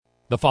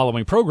The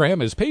following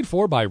program is paid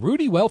for by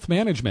Rudy Wealth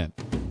Management.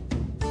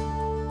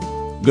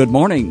 Good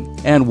morning,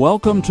 and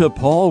welcome to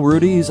Paul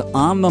Rudy's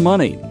On the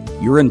Money.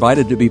 You're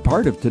invited to be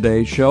part of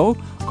today's show.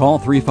 Call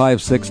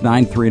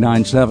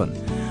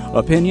 356-9397.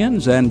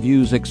 Opinions and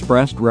views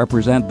expressed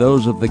represent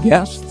those of the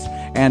guests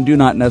and do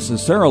not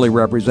necessarily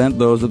represent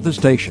those of the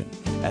station.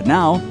 And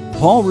now,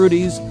 Paul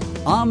Rudy's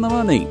On the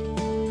Money.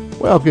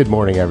 Well, good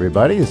morning,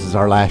 everybody. This is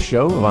our last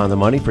show of On the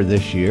Money for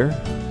this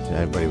year.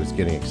 Everybody was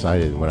getting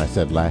excited when I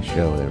said last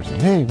show. They were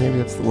saying, hey, maybe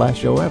that's the last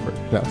show ever.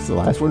 That's the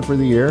last one for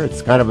the year.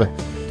 It's kind of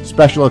a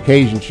special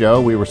occasion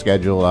show. We were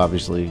scheduled,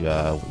 obviously,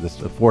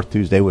 the fourth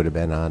Tuesday would have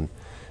been on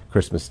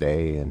Christmas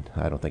Day, and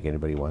I don't think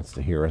anybody wants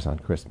to hear us on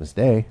Christmas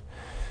Day.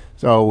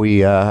 So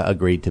we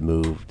agreed to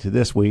move to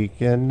this week,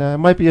 and it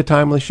might be a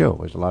timely show.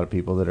 There's a lot of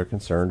people that are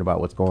concerned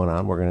about what's going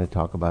on. We're going to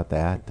talk about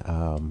that.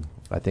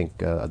 I think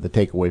the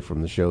takeaway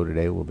from the show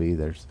today will be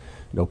there's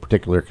no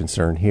particular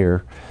concern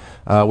here.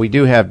 We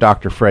do have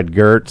Dr. Fred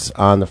Gertz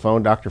on the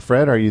phone. Dr.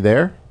 Fred, are you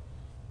there?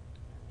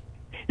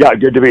 Yeah,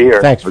 good to be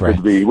here. Thanks, Fred. Good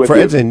to be with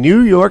Fred's you. in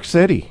New York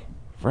City.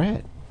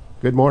 Fred,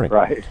 good morning.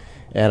 Right.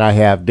 And I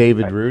have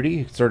David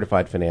Rudy,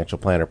 certified financial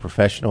planner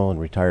professional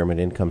and retirement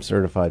income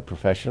certified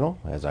professional,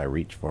 as I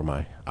reach for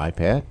my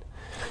iPad.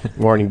 Good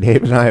morning,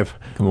 David. And I have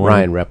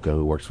Ryan Repka,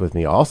 who works with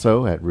me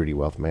also at Rudy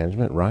Wealth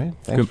Management. Ryan,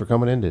 thanks for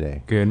coming in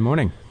today. Good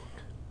morning.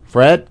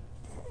 Fred,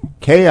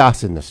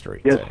 chaos in the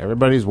streets. Yes.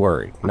 Everybody's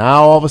worried.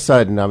 Now, all of a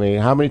sudden, I mean,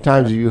 how many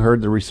times have you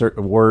heard the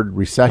word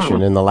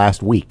recession in the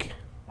last week?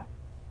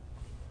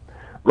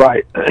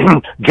 Right.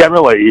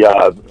 Generally,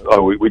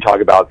 we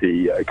talk about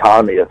the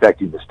economy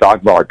affecting the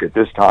stock market.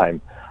 This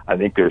time, I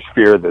think there's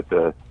fear that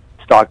the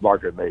stock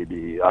market may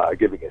be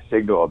giving a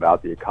signal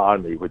about the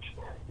economy, which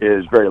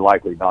is very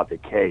likely not the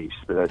case,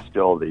 but that's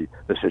still the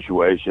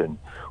situation.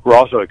 We're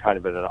also kind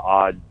of in an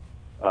odd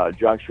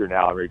juncture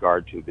now in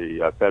regard to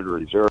the Federal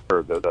Reserve.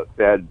 The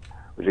Fed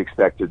was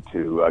expected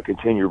to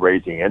continue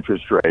raising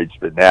interest rates,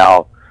 but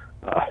now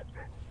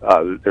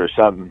there's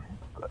some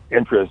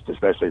interest,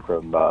 especially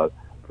from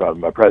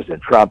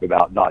President Trump,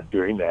 about not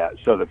doing that.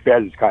 So the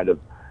Fed is kind of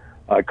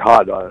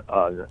caught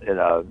in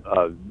a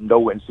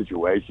no-win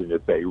situation.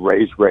 If they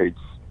raise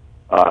rates,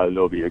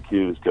 they'll be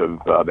accused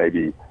of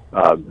maybe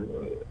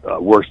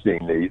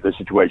worsening the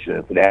situation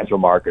in financial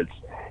markets.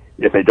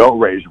 If they don't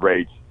raise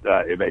rates,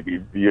 it may be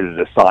viewed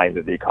as a sign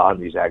that the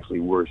economy is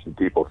actually worse than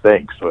people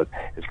think. So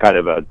it's kind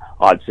of an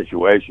odd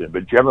situation.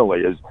 But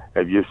generally, as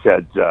you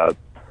said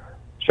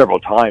several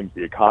times,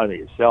 the economy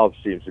itself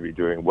seems to be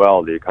doing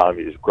well. The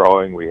economy is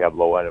growing. We have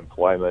low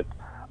unemployment.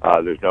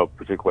 There's no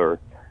particular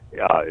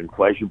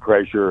inflation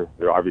pressure.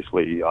 There are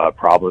obviously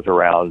problems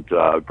around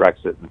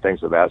Brexit and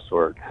things of that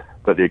sort.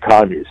 But the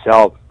economy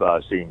itself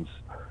seems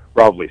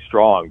relatively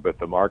strong, but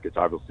the markets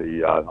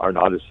obviously are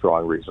not as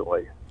strong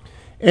recently.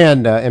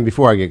 And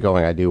before I get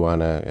going, I do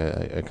want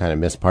to kind of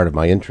miss part of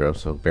my intro,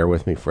 so bear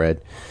with me,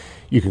 Fred.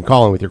 You can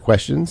call in with your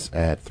questions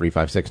at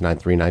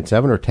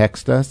 356-9397 or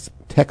text us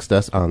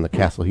on the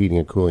Castle Heating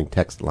and Cooling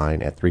text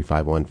line at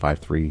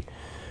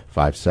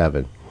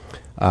 351-5357.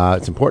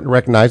 It's important to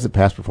recognize that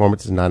past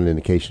performance is not an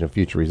indication of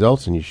future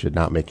results, and you should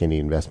not make any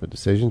investment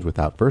decisions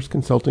without first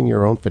consulting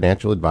your own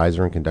financial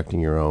advisor and conducting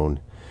your own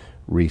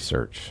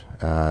research.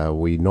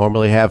 We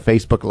normally have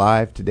Facebook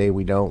Live. Today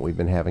we don't. We've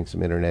been having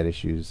some internet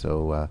issues,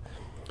 so...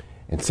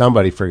 and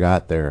somebody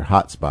forgot their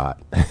hotspot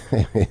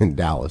in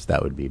Dallas.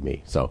 That would be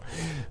me. So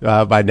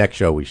by next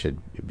show, we should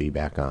be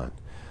back on.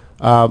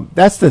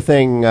 That's the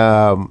thing,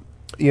 a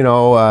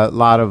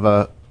lot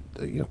of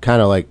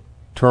kind of like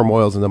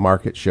turmoils in the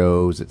market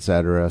shows, et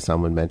cetera.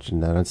 Someone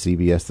mentioned that on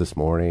CBS this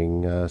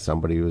morning.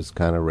 Somebody was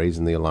kind of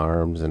raising the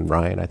alarms. And,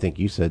 Ryan, I think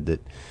you said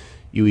that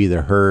you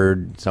either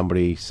heard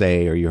somebody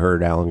say or you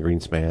heard Alan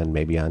Greenspan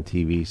maybe on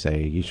TV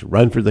say you should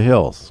run for the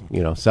hills,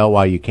 sell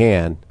while you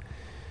can.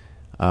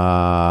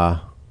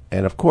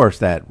 And of course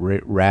that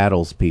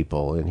rattles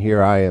people. And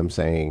here I am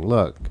saying,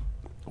 look,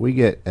 we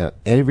get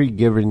every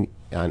given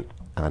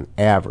on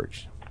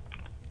average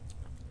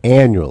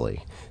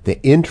annually,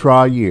 the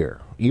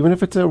intra-year, even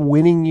if it's a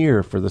winning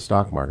year for the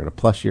stock market, a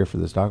plus year for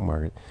the stock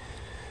market,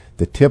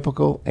 the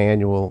typical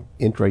annual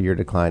intra-year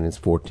decline is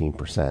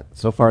 14%.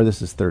 So far,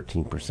 this is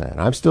 13%.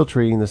 I'm still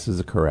treating this as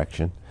a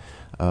correction.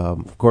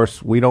 Of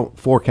course, we don't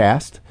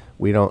forecast.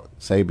 We don't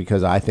say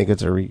because I think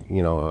it's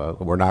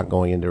we're not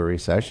going into a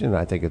recession.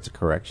 I think it's a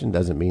correction.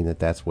 Doesn't mean that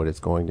that's what it's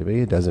going to be.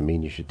 It doesn't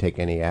mean you should take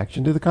any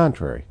action. To the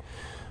contrary,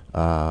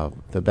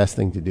 the best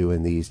thing to do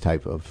in these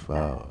type of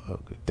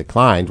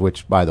declines,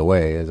 which, by the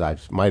way, as I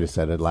might have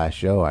said at last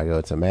show, I go,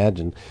 it's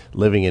imagine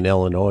living in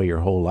Illinois your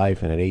whole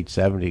life and at age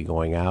 70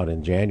 going out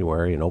in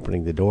January and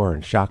opening the door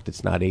and shocked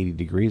it's not 80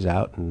 degrees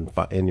out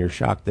and you're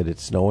shocked that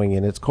it's snowing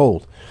and it's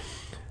cold.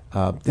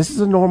 This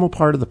is a normal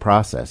part of the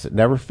process. It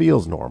never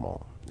feels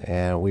normal.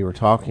 And we were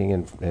talking,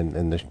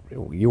 and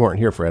you weren't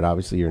here, Fred,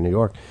 obviously you're in New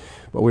York,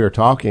 but we were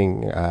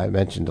talking, I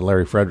mentioned to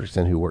Larry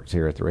Fredrickson, who works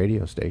here at the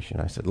radio station.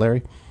 I said,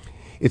 Larry,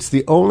 It's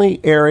the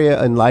only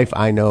area in life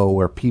I know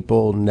where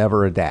people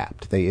never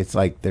adapt. It's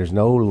like there's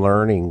no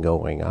learning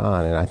going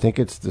on, and I think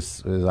it's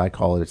this, as I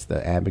call it, it's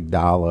the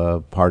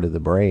amygdala part of the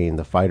brain,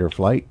 the fight or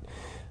flight,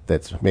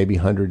 that's maybe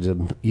hundreds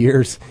of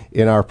years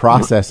in our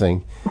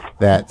processing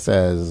that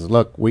says,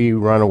 look, we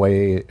run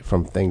away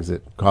from things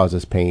that cause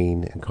us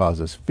pain and cause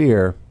us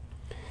fear,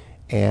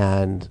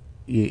 and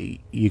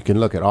you can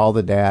look at all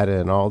the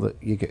data and all the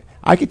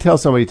I could tell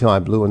somebody till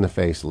I'm blue in the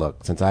face,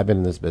 look, since I've been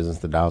in this business,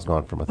 the Dow's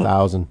gone from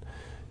 1,000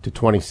 to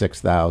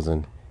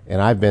 26,000,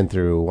 and I've been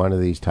through one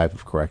of these type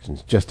of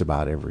corrections just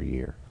about every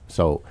year.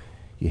 So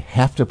you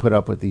have to put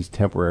up with these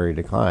temporary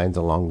declines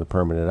along the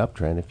permanent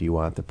uptrend if you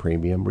want the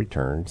premium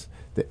returns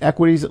that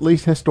equities, at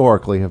least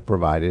historically, have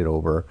provided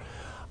over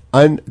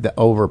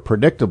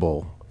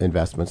predictable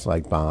investments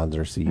like bonds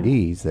or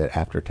CDs that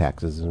after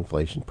taxes and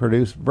inflation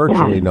produce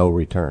virtually no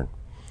return.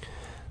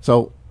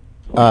 So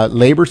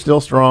labor still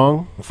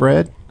strong,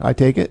 Fred, I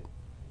take it?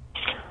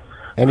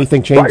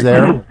 Anything changed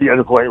there? The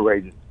unemployment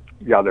rate,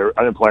 their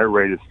unemployment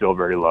rate is still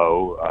very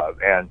low.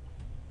 And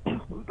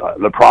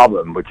the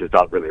problem, which is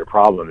not really a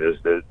problem,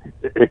 is that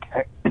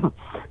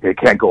it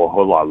can't go a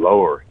whole lot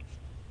lower.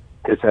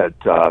 It's at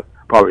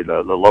probably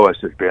the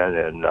lowest it's been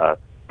in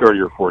 30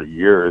 or 40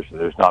 years, and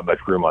there's not much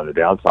room on the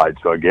downside.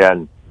 So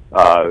again,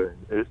 a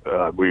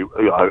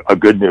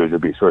good news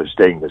would be sort of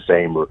staying the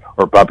same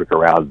or bumping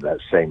around that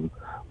same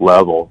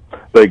level.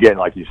 But again,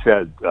 like you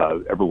said,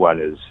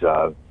 everyone is,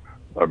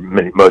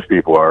 most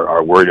people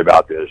are worried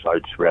about this. I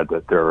just read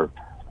that there are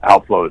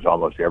outflows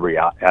almost every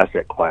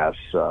asset class,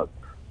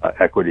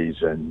 equities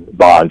and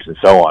bonds and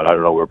so on. I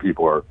don't know where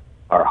people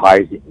are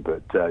hiding,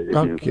 but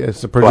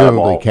so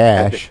presumably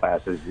cash.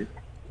 Classes,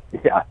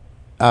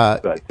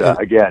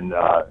 again,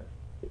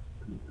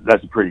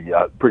 that's a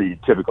pretty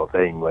typical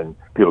thing when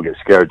people get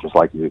scared, just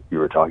like you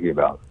were talking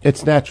about.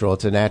 It's natural.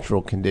 It's a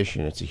natural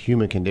condition. It's a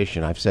human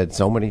condition. I've said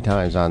so many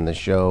times on this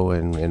show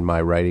and in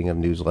my writing of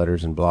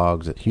newsletters and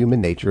blogs that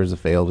human nature is a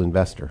failed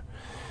investor.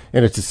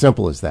 And it's as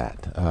simple as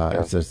that.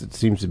 It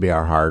seems to be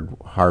our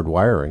hard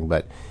wiring.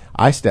 But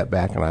I step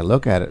back and I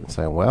look at it and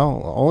say, well,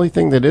 the only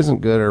thing that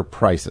isn't good are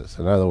prices.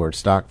 In other words,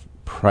 stock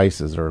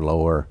prices are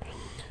lower.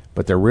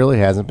 But there really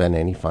hasn't been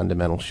any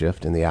fundamental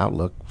shift in the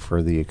outlook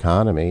for the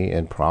economy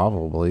and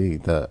probably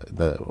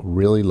the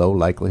really low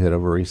likelihood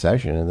of a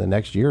recession in the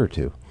next year or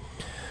two.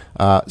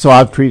 So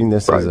I'm treating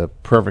this as a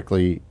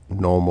perfectly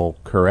normal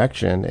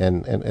correction.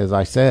 And as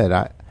I said,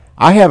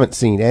 I haven't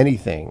seen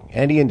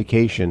any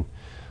indication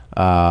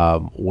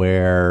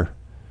where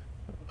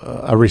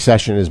a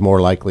recession is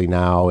more likely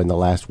now in the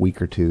last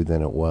week or two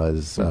than it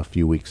was a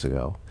few weeks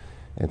ago.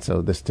 And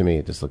so this, to me,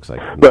 it just looks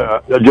like...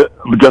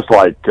 just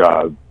like...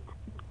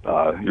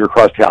 your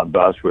crosstown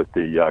bus with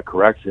the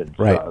corrections.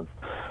 Right.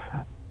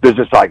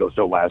 Business cycles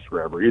don't last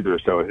forever either,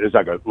 so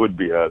it would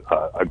be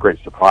a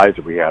great surprise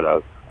if we had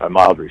a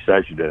mild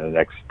recession in the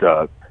next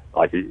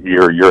like a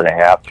year and a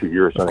half, 2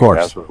 years. Of course.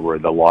 That's we're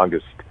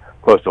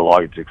close to the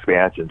longest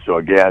expansion. So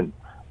again,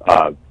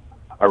 a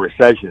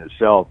recession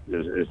itself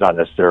is not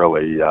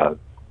necessarily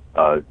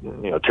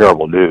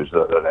terrible news.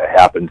 That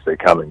happens, they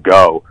come and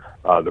go.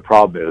 The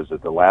problem is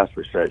that the last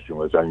recession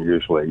was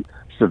unusually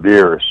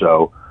severe,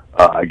 so.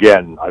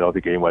 Again, I don't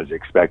think anyone's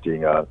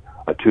expecting a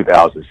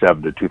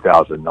 2007 to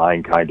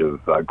 2009 kind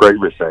of great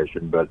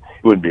recession, but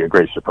it wouldn't be a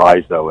great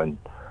surprise, though, in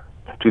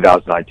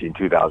 2019,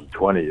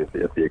 2020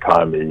 if the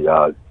economy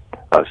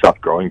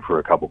stopped growing for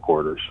a couple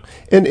quarters.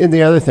 And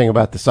the other thing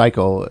about the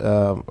cycle,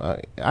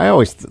 I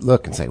always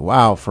look and say,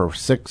 wow, for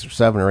 6 or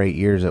 7 or 8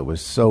 years it was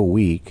so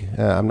weak.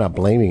 I'm not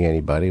blaming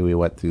anybody. We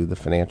went through the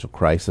financial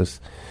crisis.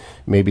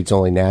 Maybe it's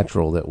only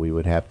natural that we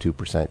would have 2%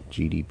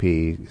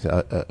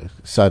 GDP.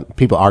 So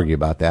people argue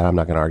about that. I'm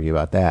not going to argue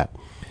about that.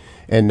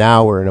 And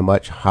now we're in a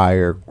much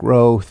higher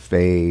growth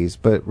phase.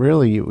 But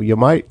really,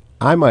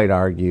 I might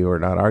argue, or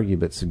not argue,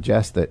 but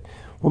suggest that,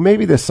 well,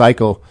 maybe this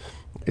cycle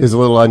is a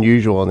little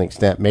unusual in the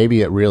extent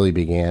maybe it really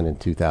began in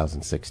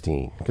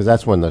 2016, because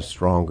that's when the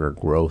stronger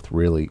growth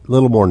really, a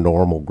little more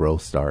normal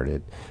growth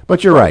started.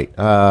 But you're right.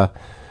 I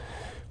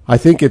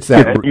think it's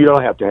that. And you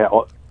don't have to have.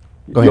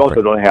 You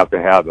also don't have to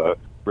have a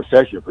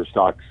recession for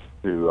stocks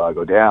to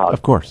go down.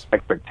 Of course.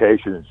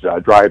 Expectations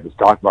drive the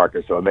stock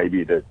market, so it may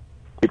be that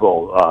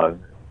people,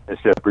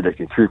 instead of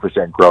predicting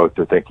 3% growth,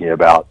 they're thinking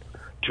about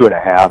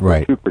 2.5%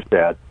 right. or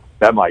 2%.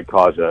 That might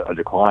cause a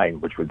decline,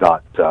 which would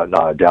not a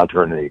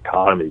downturn in the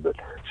economy, but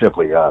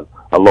simply a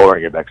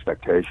lowering of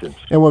expectations.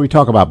 And when we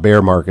talk about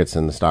bear markets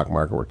in the stock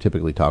market, we're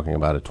typically talking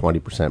about a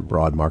 20%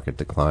 broad market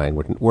decline.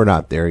 We're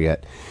not there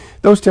yet.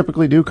 Those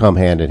typically do come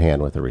hand in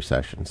hand with a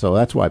recession. So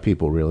that's why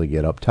people really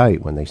get uptight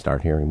when they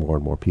start hearing more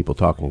and more people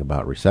talking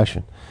about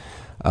recession.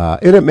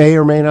 And it may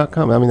or may not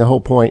come. I mean, the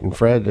whole point, and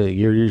Fred,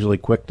 you're usually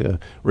quick to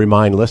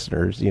remind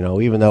listeners,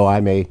 even though I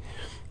may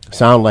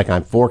sound like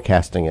I'm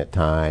forecasting at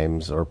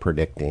times or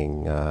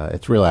predicting,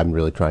 I'm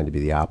really trying to be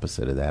the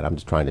opposite of that. I'm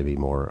just trying to be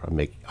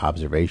make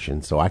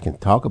observations so I can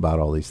talk about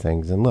all these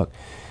things. And look,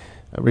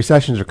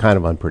 recessions are kind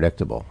of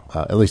unpredictable.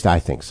 At least I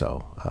think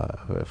so,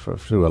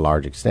 to a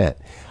large extent.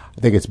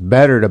 I think it's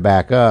better to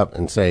back up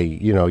and say,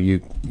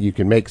 you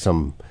can make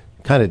some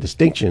kind of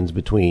distinctions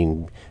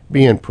between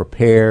being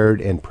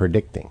prepared and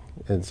predicting.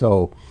 And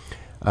so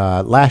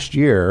last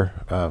year,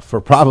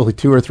 for probably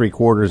 2 or 3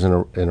 quarters in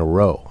a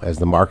row, as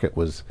the market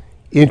was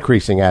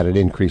increasing at an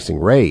increasing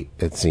rate,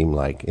 it seemed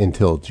like,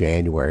 until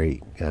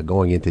January,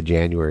 going into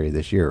January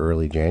this year,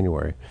 early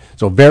January.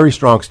 So very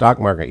strong stock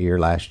market year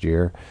last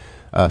year.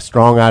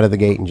 Strong out of the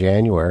gate in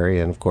January,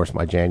 and of course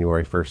my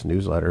January 1st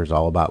newsletter is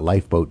all about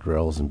lifeboat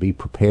drills and be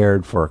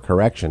prepared for a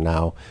correction.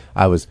 Now,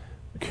 I was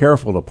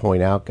careful to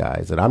point out,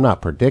 guys, that I'm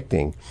not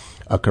predicting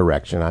a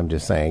correction. I'm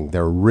just saying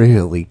they're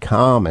really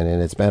common,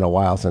 and it's been a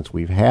while since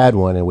we've had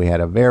one, and we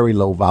had a very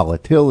low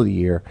volatility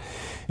year.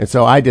 And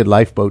so I did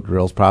lifeboat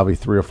drills probably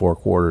 3 or 4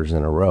 quarters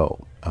in a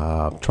row,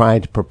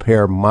 trying to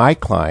prepare my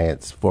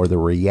clients for the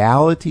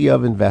reality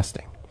of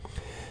investing,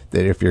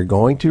 that if you're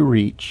going to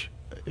reach,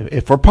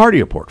 if for part of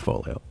your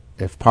portfolio,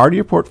 if part of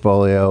your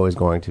portfolio is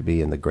going to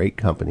be in the great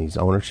companies,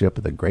 ownership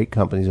of the great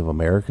companies of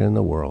America and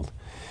the world,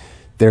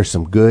 there's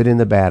some good and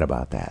the bad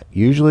about that.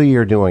 Usually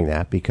you're doing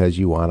that because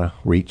you want to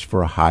reach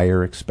for a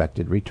higher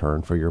expected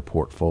return for your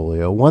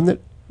portfolio, one that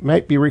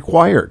might be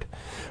required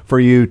for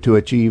you to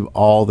achieve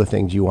all the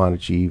things you want to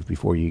achieve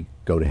before you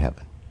go to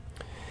heaven.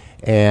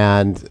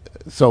 And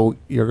so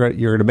you're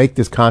going to make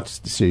this conscious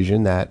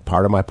decision that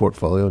part of my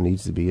portfolio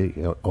needs to be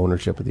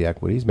ownership of the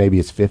equities. Maybe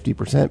it's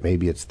 50%,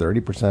 maybe it's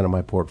 30% of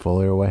my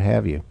portfolio, or what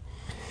have you.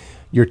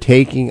 You're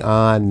taking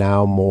on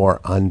now more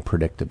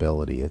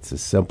unpredictability. It's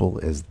as simple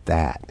as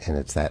that. And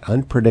it's that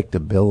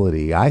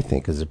unpredictability, I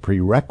think, is a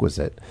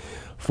prerequisite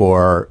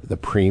for the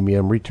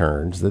premium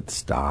returns that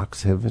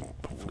stocks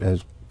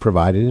has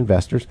provided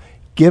investors,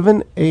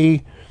 given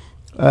a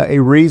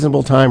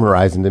reasonable time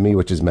horizon to me,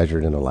 which is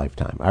measured in a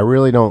lifetime. I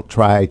really don't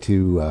try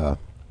to,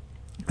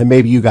 and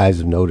maybe you guys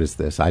have noticed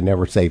this, I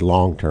never say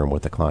long-term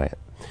with a client.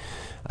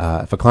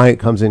 If a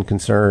client comes in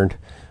concerned,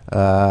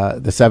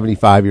 the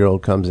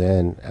 75-year-old comes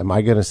in, am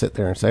I going to sit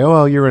there and say, oh,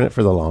 well, you're in it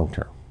for the long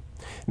term?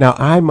 Now,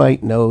 I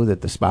might know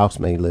that the spouse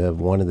may live,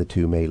 one of the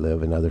two may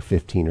live another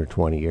 15 or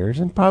 20 years,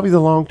 and probably the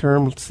long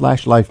term /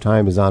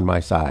 lifetime is on my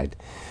side.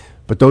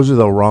 But those are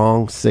the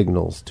wrong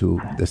signals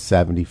to the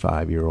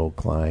 75-year-old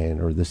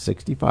client or the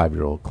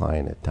 65-year-old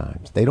client at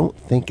times. They don't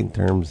think in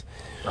terms,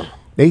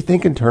 they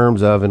think in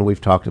terms of, and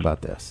we've talked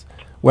about this,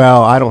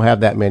 well, I don't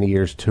have that many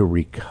years to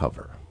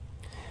recover.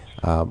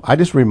 I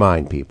just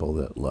remind people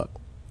that, look,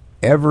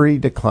 every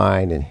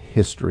decline in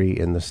history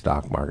in the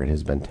stock market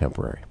has been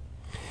temporary.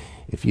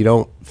 If you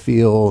don't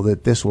feel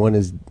that this one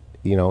is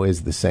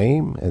the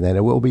same, and then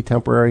it will be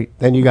temporary,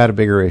 then you got a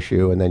bigger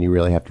issue, and then you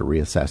really have to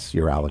reassess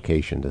your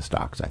allocation to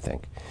stocks, I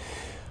think.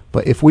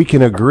 But if we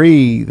can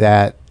agree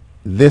that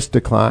this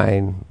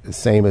decline is the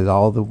same as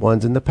all the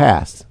ones in the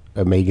past,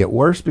 it may get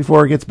worse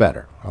before it gets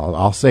better.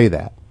 I'll say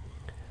that.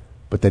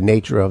 But the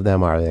nature of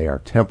them they are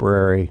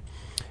temporary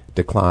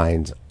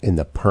declines in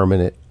the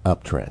permanent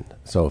uptrend.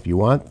 So if you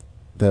want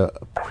the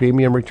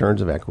premium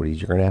returns of equities,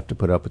 you're going to have to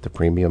put up with the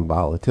premium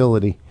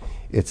volatility.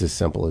 It's as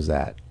simple as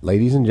that.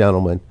 Ladies and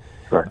gentlemen,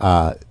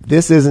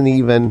 this isn't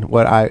even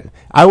what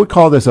I would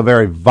call this a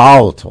very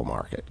volatile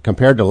market.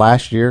 Compared to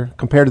last year,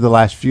 compared to the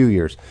last few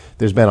years,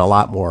 there's been a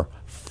lot more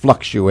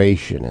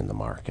fluctuation in the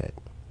market.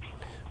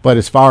 But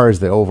as far as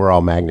the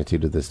overall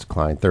magnitude of this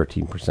decline,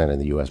 13% in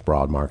the U.S.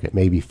 broad market,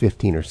 maybe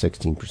 15 or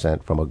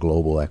 16% from a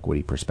global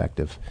equity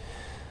perspective.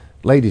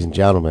 Ladies and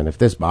gentlemen, if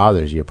this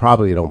bothers you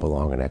probably don't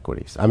belong in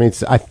equities. I mean,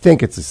 I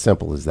think it's as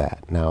simple as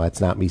that. Now, that's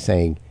not me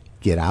saying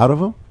get out of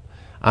them.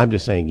 I'm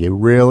just saying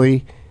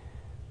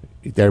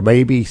there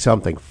may be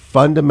something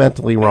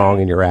fundamentally wrong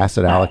in your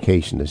asset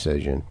allocation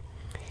decision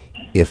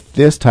if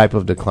this type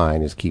of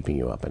decline is keeping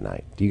you up at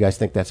night. Do you guys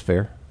think that's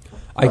fair?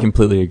 I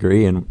completely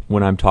agree. And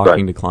when I'm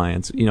talking to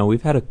clients,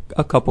 we've had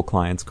a couple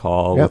clients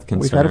call with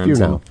concerns. We've had a few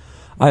now.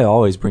 I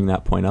always bring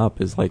that point up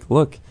is like,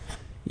 look,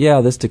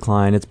 yeah, this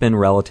decline, it's been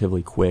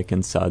relatively quick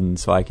and sudden,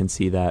 so I can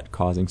see that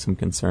causing some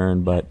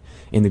concern. But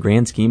in the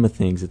grand scheme of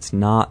things, it's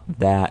not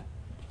that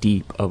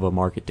deep of a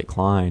market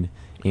decline.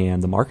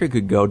 And the market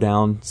could go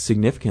down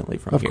significantly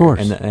from here. Of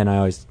course. And I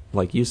always,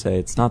 like you say,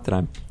 it's not that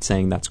I'm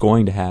saying that's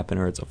going to happen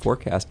or it's a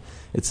forecast.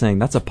 It's saying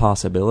that's a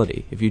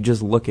possibility. If you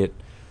just look at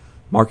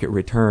market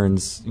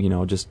returns,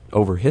 just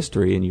over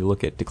history, and you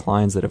look at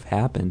declines that have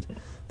happened,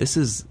 this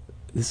is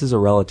a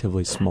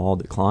relatively small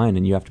decline,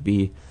 and you have to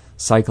be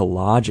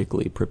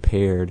psychologically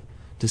prepared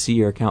to see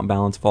your account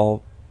balance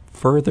fall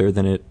further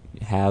than it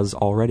has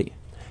already.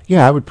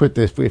 Yeah, I would put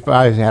this, if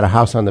I had a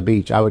house on the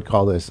beach, I would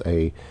call this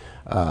a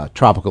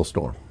tropical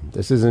storm.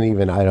 This isn't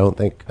even, I don't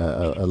think,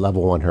 a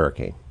level 1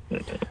 hurricane.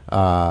 And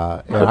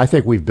I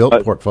think we've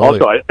built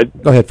portfolio. Also,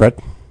 Go ahead,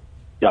 Fred.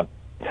 Yeah,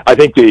 I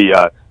think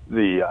the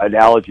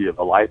analogy of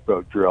a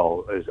lifeboat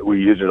drill is that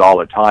we use it all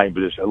the time,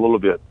 but it's a little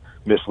bit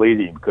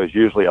misleading because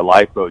usually a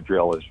lifeboat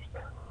drill is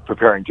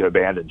preparing to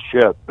abandon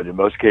ship, but in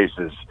most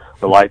cases,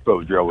 the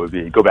lifeboat drill would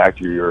be go back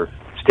to your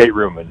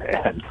stateroom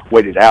and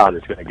wait it out.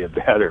 It's going to get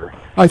better.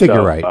 I think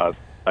you're right.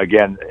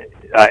 Again,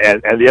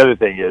 and the other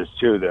thing is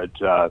too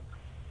that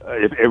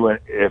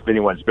if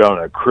anyone's been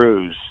on a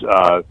cruise,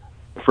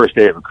 the first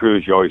day of a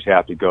cruise, you always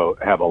have to go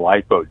have a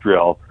lifeboat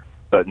drill,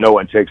 but no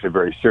one takes it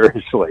very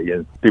seriously,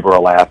 and people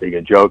are laughing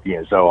and joking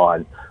and so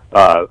on.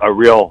 A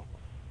real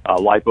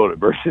lifeboat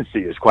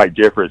emergency is quite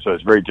different, so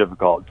it's very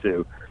difficult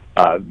to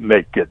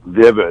make it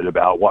vivid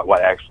about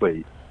what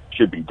actually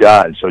should be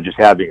done. So just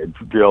having a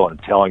drill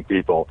and telling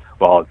people,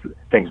 well,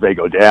 things may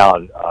go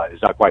down,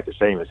 is not quite the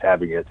same as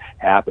having it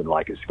happen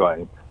like it's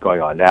going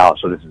on now.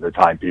 So this is the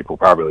time people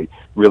probably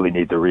really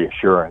need the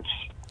reassurance.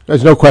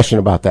 There's no question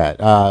about that.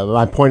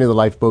 My point of the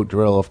lifeboat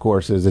drill, of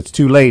course, is it's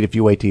too late if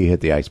you wait till you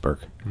hit the iceberg,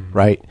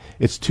 right?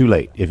 It's too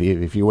late if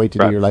you wait to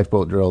do your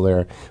lifeboat drill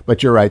there.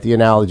 But you're right, the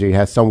analogy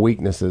has some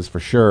weaknesses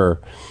for sure,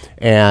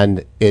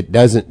 and it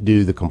doesn't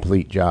do the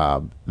complete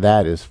job.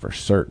 That is for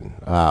certain.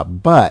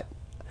 But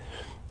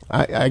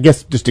I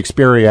guess just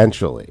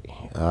experientially,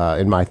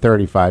 in my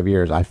 35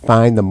 years, I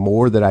find the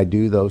more that I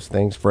do those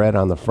things, Fred,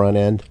 on the front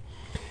end,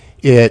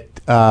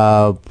 it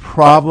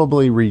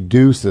probably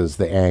reduces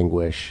the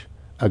anguish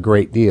a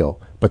great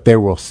deal. But there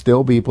will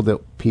still be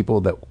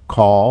people that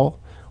call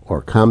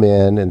or come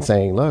in and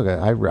saying, look,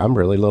 I'm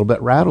really a little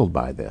bit rattled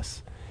by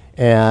this.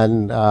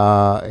 And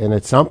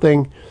it's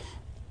something,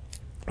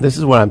 this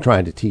is what I'm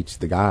trying to teach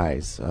the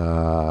guys.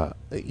 How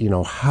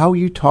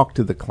you talk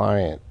to the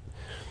client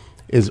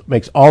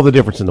makes all the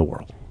difference in the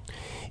world.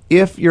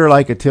 If you're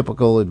like a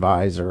typical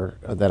advisor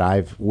that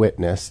I've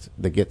witnessed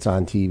that gets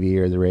on TV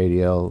or the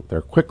radio,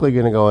 they're quickly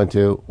going to go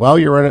into, well,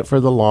 you're in it for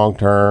the long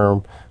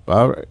term.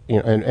 Well,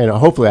 and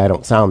hopefully I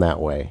don't sound that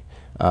way.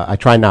 I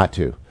try not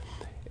to.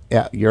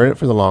 Yeah, you're in it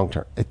for the long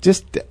term.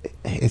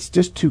 It's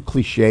just too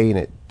cliche, and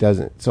it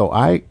doesn't. So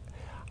I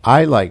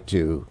like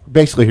to,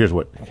 basically here's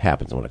what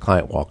happens when a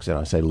client walks in.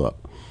 I say, look,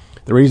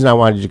 the reason I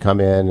wanted you to come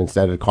in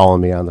instead of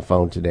calling me on the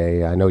phone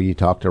today, I know you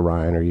talked to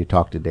Ryan or you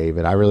talked to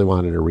David. I really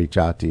wanted to reach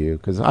out to you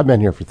because I've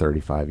been here for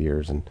 35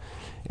 years,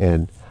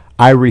 and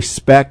I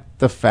respect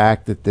the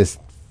fact that this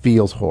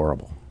feels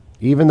horrible.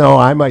 Even though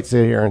I might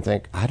sit here and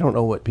think, I don't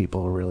know what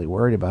people are really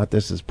worried about.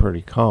 This is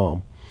pretty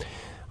calm.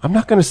 I'm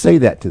not going to say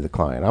that to the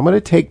client. I'm going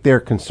to take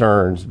their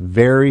concerns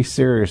very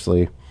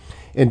seriously.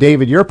 And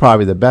David, you're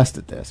probably the best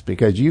at this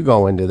because you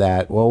go into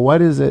that. Well,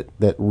 what is it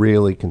that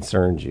really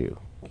concerns you?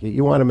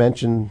 You want to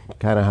mention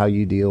kind of how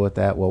you deal with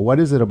that? Well, what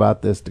is it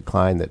about this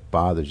decline that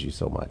bothers you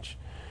so much?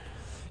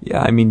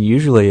 Yeah, I mean,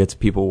 usually it's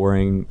people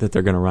worrying that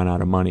they're going to run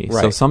out of money.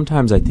 Right. So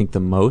sometimes I think the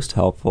most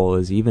helpful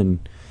is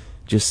even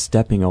just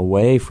stepping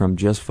away from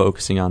just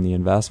focusing on the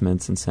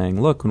investments and saying,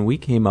 look, when we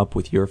came up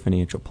with your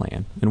financial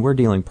plan, and we're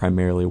dealing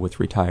primarily with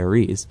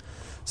retirees,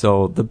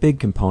 so the big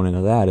component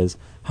of that is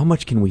how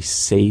much can we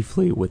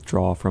safely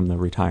withdraw from the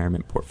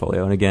retirement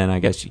portfolio? And again, I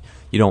guess you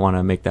don't want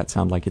to make that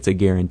sound like it's a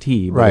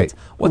guarantee, but right.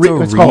 What's a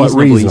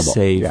reasonably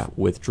safe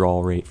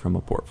withdrawal rate from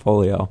a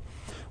portfolio?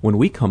 When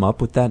we come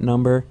up with that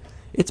number,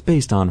 it's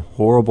based on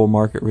horrible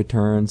market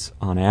returns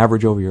on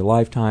average over your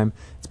lifetime.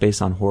 It's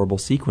based on horrible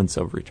sequence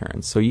of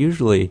returns. So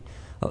usually,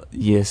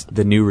 yes,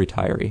 the new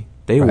retiree,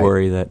 they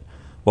worry that,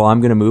 well, I'm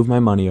going to move my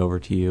money over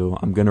to you.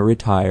 I'm going to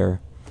retire.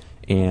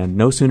 And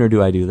no sooner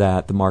do I do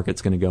that, the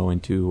market's going to go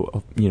into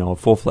a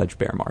full-fledged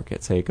bear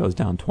market. Say it goes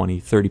down 20,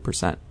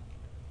 30%.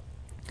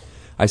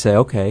 I say,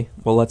 okay,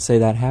 well, let's say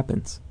that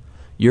happens.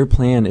 Your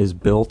plan is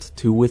built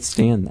to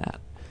withstand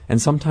that.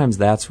 And sometimes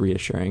that's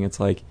reassuring. It's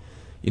like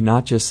you're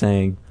not just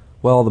saying,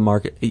 well, the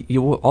market,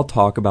 I'll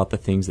talk about the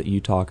things that you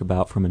talk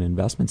about from an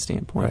investment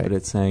standpoint, but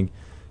it's saying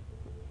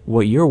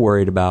what you're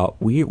worried about,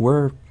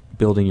 we're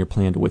building your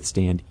plan to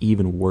withstand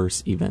even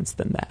worse events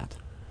than that.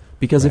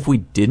 Because if we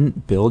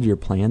didn't build your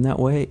plan that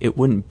way, it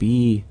wouldn't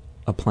be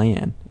a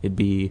plan. It'd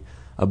be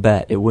a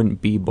bet. It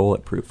wouldn't be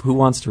bulletproof. Who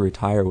wants to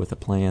retire with a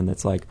plan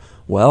that's like,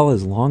 well,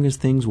 as long as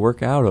things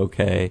work out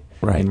okay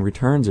and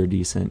returns are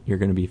decent, you're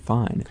going to be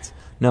fine.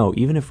 No,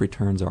 even if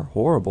returns are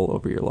horrible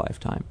over your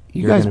lifetime,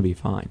 you're going to be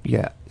fine.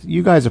 Yeah.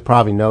 You guys have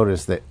probably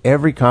noticed that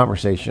every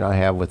conversation I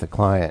have with a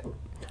client,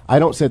 I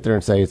don't sit there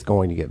and say it's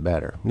going to get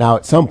better. Now,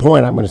 at some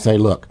point, I'm going to say,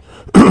 look,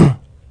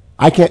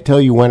 I can't tell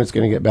you when it's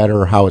going to get better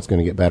or how it's going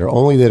to get better,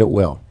 only that it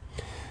will.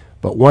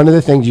 But one of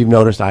the things you've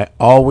noticed I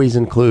always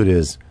include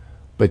is,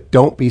 but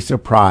don't be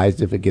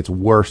surprised if it gets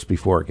worse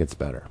before it gets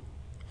better.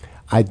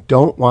 I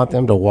don't want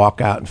them to walk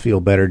out and feel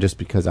better just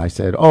because I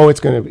said, oh, it's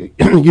going to be,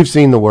 you've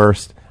seen the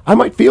worst. I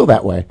might feel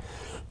that way.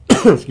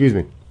 Excuse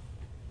me.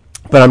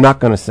 But I'm not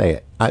going to say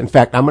it. In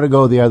fact, I'm going to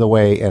go the other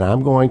way, and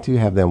I'm going to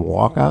have them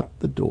walk out of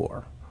the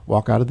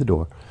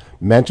door,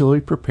 mentally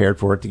prepared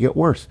for it to get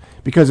worse.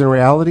 Because in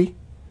reality,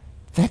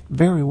 that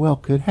very well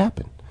could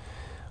happen.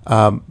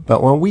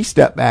 But when we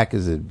step back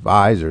as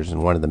advisors,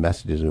 and one of the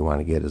messages we want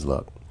to get is,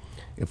 look,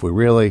 if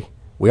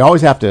we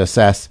always have to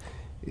assess,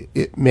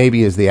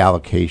 maybe is the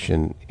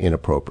allocation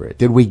inappropriate?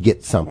 Did we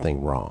get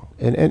something wrong?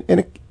 And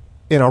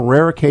in a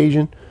rare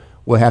occasion,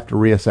 we'll have to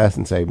reassess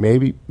and say,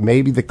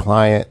 maybe the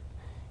client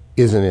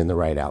isn't in the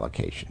right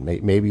allocation.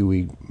 Maybe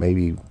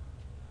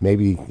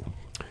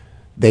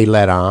they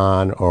let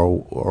on,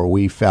 or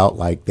we felt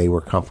like they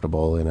were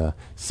comfortable in a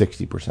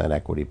 60%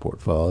 equity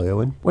portfolio,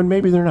 and when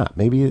maybe they're not.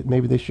 Maybe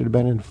they should have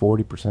been in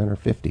 40% or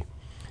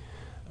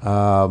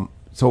 50%.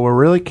 So we're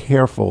really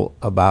careful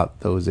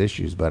about those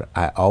issues, but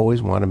I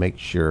always want to make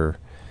sure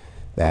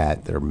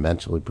that they're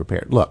mentally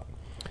prepared. Look,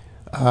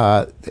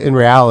 in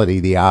reality,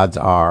 the odds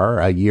are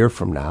a year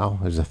from now,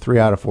 there's a 3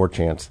 out of 4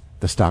 chance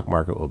the stock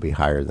market will be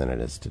higher than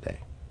it is today.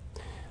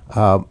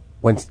 And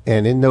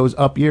in those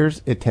up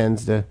years, it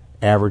tends to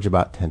average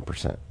about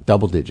 10%,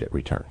 double-digit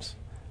returns.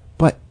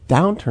 But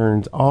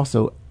downturns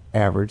also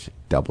average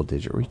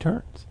double-digit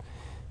returns.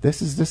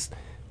 This is just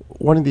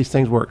one of these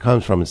things where it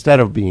comes from. Instead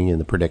of being in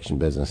the prediction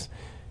business,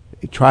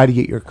 try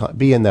to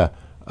be in the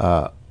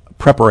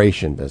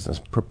preparation business.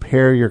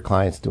 Prepare your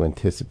clients to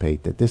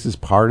anticipate that this is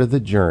part of the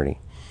journey.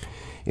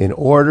 In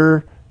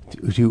order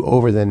to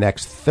over the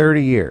next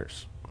 30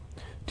 years,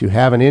 to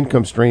have an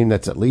income stream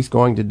that's at least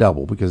going to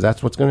double, because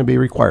that's what's going to be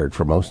required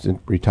for most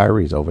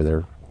retirees over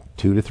their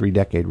 2 to 3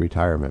 decade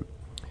retirement,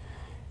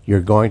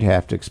 you're going to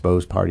have to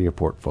expose part of your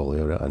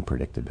portfolio to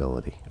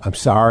unpredictability. I'm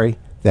sorry,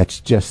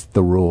 that's just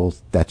the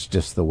rules. That's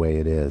just the way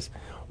it is.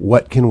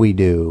 What can we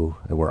do?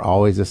 And we're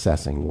always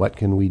assessing, what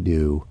can we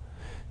do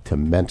to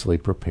mentally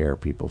prepare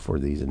people for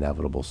these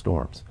inevitable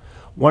storms?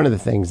 One of the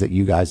things that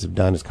you guys have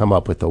done is come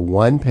up with a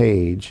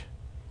one-page,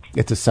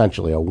 it's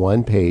essentially a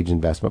one-page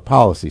investment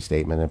policy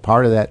statement. And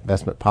part of that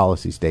investment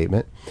policy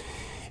statement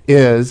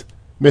is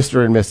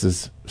Mr. and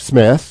Mrs.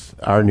 Smith,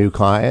 our new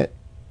client.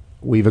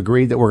 We've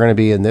agreed that we're going to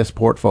be in this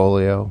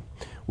portfolio.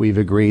 We've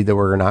agreed that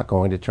we're not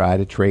going to try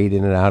to trade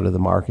in and out of the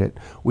market.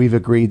 We've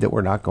agreed that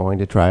we're not going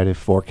to try to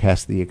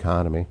forecast the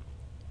economy.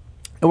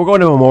 And we're going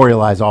to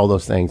memorialize all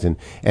those things.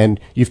 And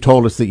you've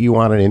told us that you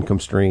want an income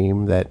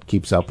stream that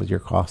keeps up with your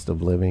cost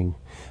of living.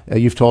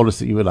 You've told us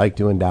that you would like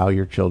to endow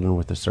your children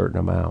with a certain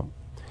amount.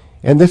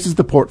 And this is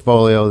the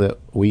portfolio that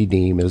we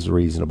deem is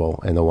reasonable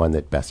and the one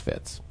that best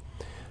fits.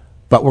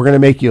 But we're going to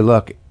make you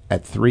look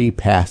at 3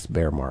 past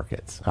bear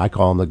markets. I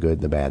call them the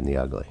good, the bad, and the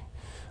ugly.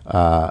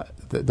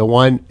 The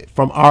one,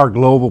 from our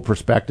global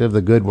perspective,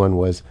 the good one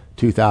was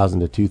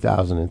 2000 to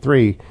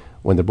 2003,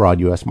 when the broad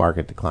U.S.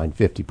 market declined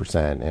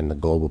 50% and the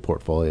global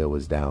portfolio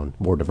was down,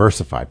 more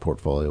diversified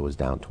portfolio was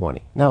down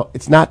 20%. Now,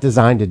 it's not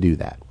designed to do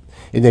that.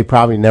 And they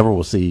probably never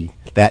will see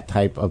that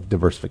type of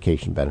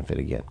diversification benefit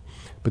again.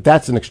 But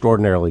that's an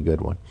extraordinarily good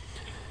one.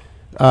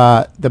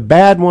 The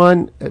bad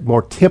one,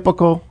 more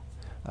typical,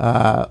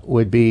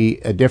 would be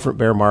a different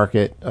bear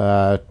market.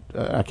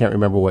 I can't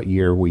remember what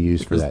year we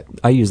used for that.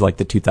 I use like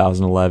the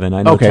 2011.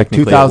 I know okay,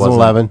 technically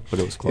 2011 but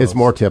it was close. is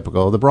more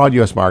typical. The broad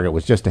U.S. market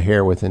was just a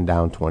hair within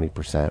down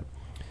 20%.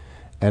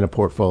 And a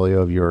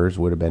portfolio of yours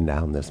would have been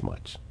down this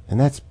much. And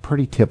that's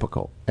pretty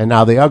typical. And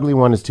now the ugly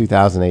one is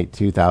 2008,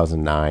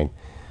 2009.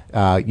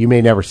 You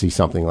may never see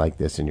something like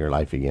this in your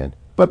life again.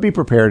 But be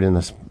prepared in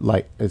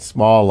a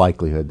small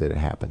likelihood that it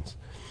happens.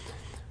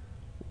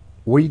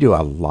 We do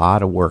a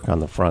lot of work on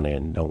the front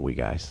end, don't we,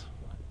 guys?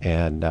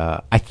 And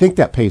I think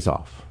that pays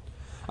off.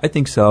 I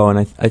think so, and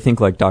I think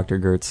like Dr.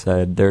 Gertz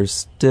said, there's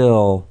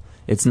still,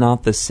 it's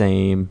not the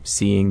same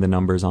seeing the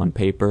numbers on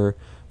paper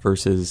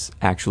versus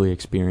actually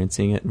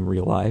experiencing it in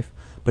real life.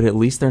 But at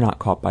least they're not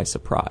caught by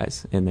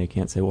surprise, and they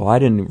can't say, well, I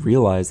didn't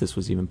realize this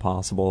was even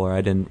possible, or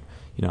I didn't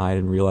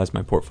realize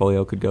my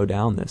portfolio could go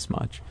down this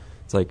much.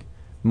 It's like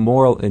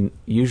and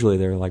usually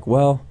they're like,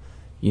 well,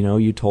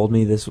 you told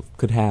me this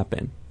could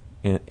happen.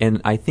 And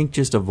I think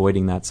just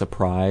avoiding that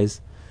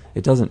surprise,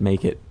 it doesn't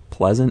make it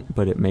pleasant,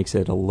 but it makes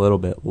it a little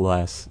bit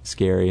less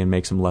scary and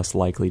makes them less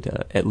likely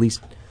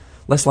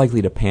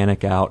to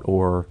panic out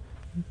or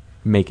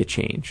make a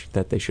change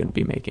that they shouldn't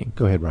be making.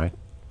 Go ahead, Ryan.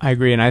 I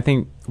agree, and I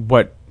think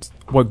what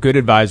good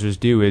advisors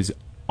do is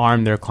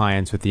arm their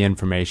clients with the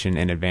information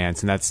in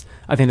advance, and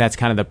I think that's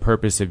kind of the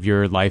purpose of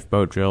your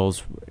lifeboat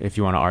drills, if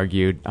you want to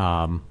argue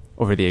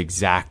over the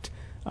exact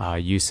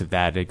use of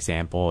that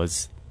example.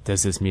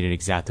 Does this mean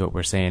exactly what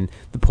we're saying?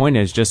 The point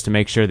is just to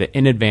make sure that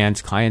in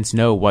advance clients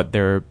know what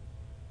they're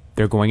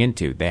going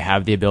into. They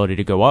have the ability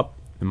to go up,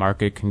 the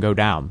market can go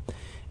down.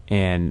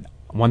 And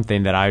one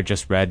thing that I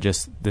just read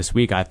just this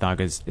week I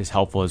thought is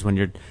helpful is when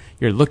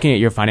you're looking at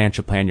your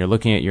financial plan, you're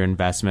looking at your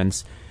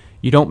investments,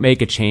 you don't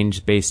make a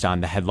change based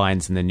on the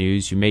headlines in the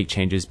news. You make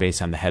changes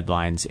based on the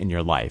headlines in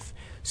your life.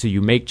 So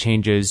you make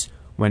changes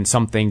when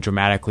something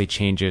dramatically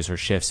changes or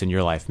shifts in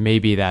your life.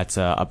 Maybe that's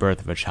a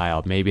birth of a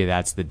child. Maybe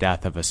that's the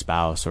death of a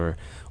spouse, or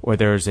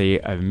there's a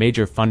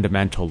major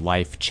fundamental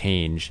life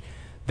change.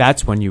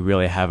 That's when you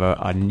really have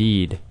a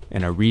need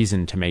and a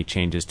reason to make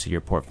changes to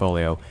your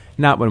portfolio,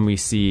 not when we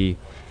see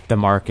the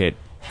market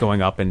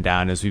going up and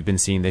down as we've been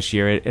seeing this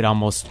year. It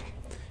almost,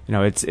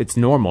 it's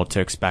normal to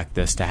expect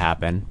this to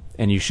happen,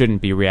 and you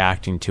shouldn't be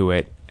reacting to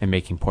it and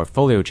making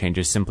portfolio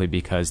changes simply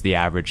because the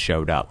average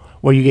showed up.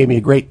 Well, you gave me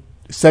a great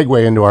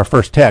segue into our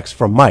first text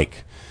from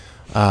Mike.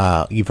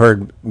 You've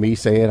heard me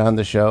say it on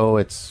the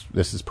show.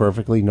 This is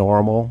perfectly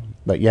normal,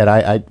 but yet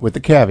I with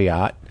the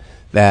caveat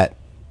that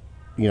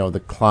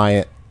the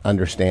client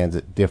understands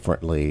it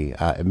differently.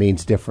 It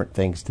means different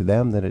things to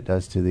them than it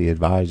does to the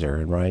advisor.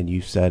 And Ryan,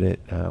 you said it.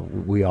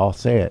 We all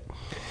say it.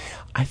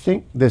 I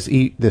think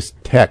this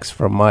text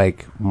from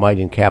Mike might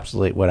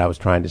encapsulate what I was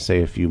trying to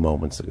say a few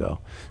moments ago.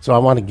 So I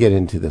want to get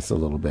into this a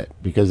little bit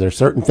because there's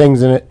certain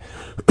things in it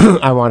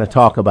I want to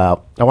talk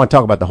about. I want to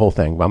talk about the whole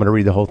thing, but I'm going to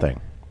read the whole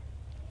thing.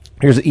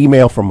 Here's an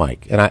email from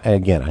Mike, and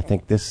I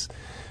think this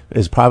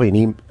is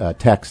probably a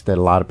text that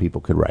a lot of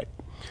people could write.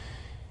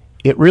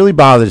 It really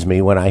bothers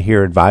me when I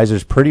hear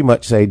advisors pretty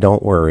much say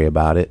don't worry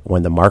about it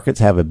when the markets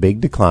have a big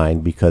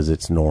decline because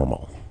it's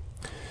normal.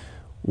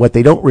 What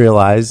they don't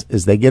realize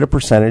is they get a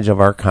percentage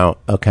of our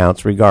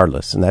accounts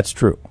regardless, and that's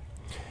true.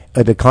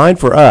 A decline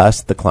for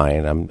us, the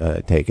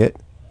client, take it,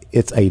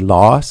 it's a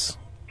loss.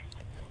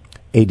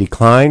 A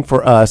decline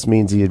for us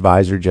means the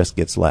advisor just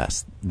gets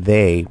less.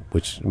 They,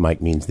 which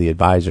Mike means the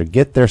advisor,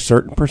 get their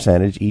certain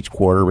percentage each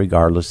quarter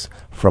regardless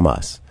from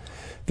us.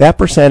 That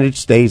percentage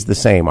stays the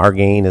same. Our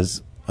gain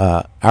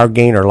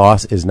or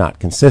loss is not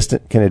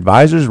consistent. Can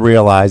advisors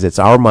realize it's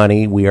our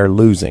money we are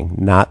losing,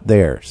 not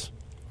theirs?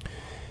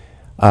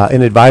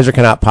 An advisor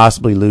cannot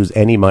possibly lose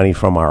any money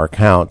from our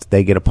account.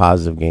 They get a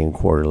positive gain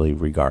quarterly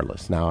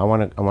regardless. Now, I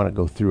want to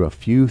go through a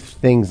few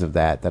things of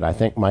that I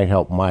think might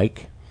help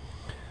Mike,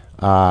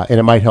 and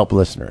it might help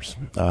listeners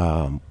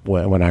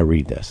when I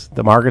read this.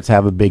 The markets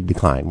have a big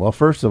decline. Well,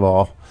 first of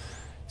all,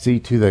 see,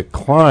 to the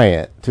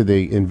client, to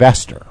the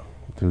investor,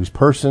 whose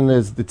person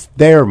it's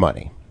their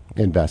money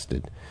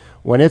invested,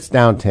 when it's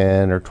down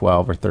 10 or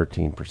 12 or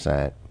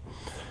 13%,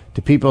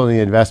 to people in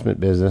the investment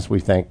business, we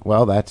think,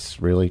 well,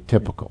 that's really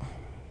typical.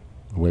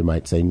 We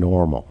might say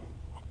normal.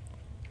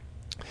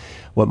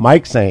 What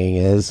Mike's saying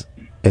is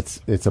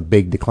it's a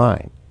big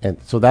decline.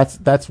 And so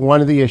that's one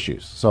of the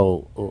issues.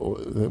 So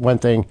one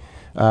thing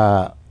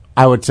I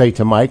would say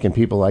to Mike and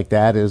people like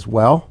that is,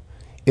 well,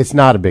 it's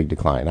not a big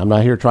decline. I'm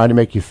not here trying to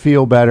make you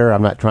feel better.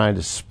 I'm not trying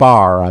to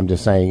spar. I'm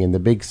just saying in the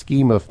big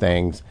scheme of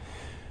things,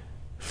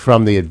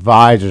 from the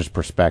advisor's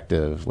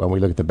perspective, when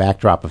we look at the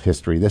backdrop of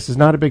history, this is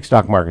not a big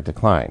stock market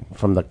decline.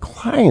 From the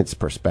client's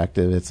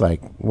perspective, it's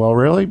like, well,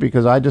 really?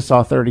 Because I just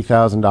saw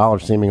 $30,000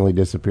 seemingly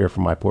disappear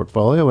from my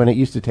portfolio, and it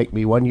used to take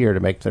me 1 year to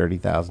make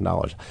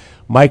 $30,000.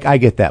 Mike, I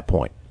get that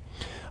point.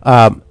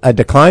 A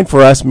decline for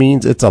us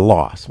means it's a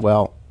loss.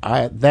 Well,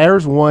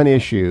 there's one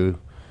issue.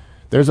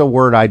 There's a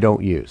word I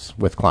don't use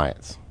with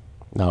clients.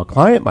 Now, a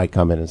client might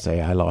come in and say,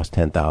 I lost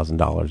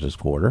 $10,000 this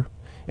quarter.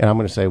 And I'm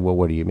going to say, well,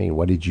 what do you mean?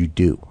 What did you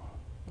do?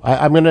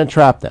 I'm going to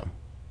entrap them.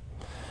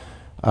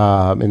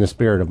 In the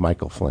spirit of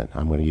Michael Flynn,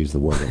 I'm going to use the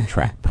word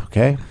entrap.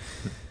 Okay,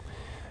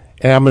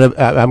 and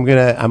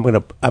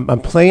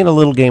I'm playing a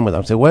little game with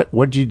them. I say, what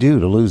did you do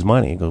to lose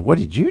money? He goes, what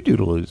did you do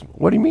to lose?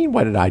 What do you mean?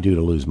 What did I do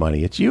to lose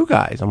money? It's you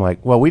guys. I'm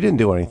like, well, we didn't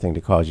do anything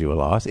to cause you a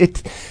loss.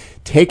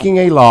 Taking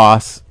a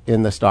loss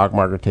in the stock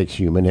market takes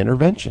human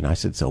intervention. I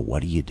said, so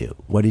what do you do?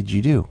 What did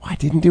you do? I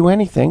didn't do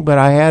anything, but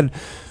I had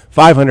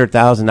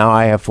 $500,000. Now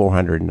I have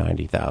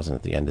 $490,000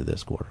 at the end of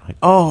this quarter. Like,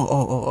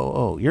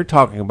 oh! You're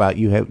talking about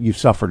you've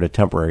suffered a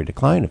temporary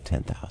decline of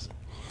 $10,000.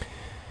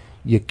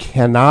 You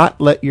cannot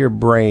let your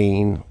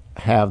brain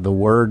have the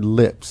word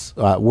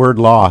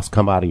loss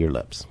come out of your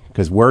lips,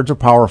 because words are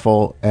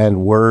powerful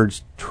and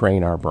words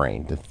train our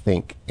brain to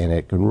think, and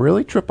it can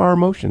really trip our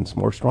emotions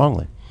more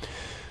strongly.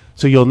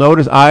 So you'll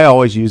notice I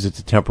always use it's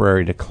a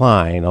temporary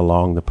decline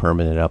along the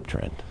permanent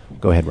uptrend.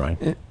 Go ahead,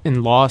 Ryan.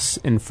 And loss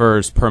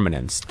infers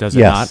permanence, does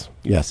it not?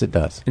 Yes, it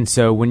does. And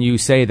so when you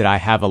say that I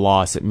have a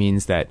loss, it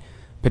means that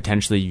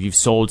potentially you've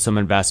sold some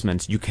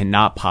investments. You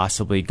cannot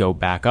possibly go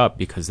back up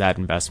because that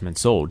investment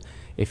sold.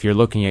 If you're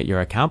looking at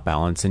your account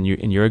balance, and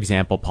in your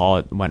example, Paul,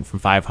 it went from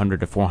 $500,000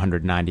 to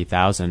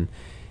 $490,000,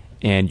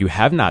 and you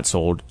have not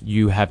sold,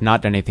 you have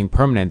not done anything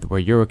permanent where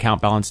your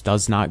account balance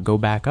does not go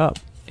back up.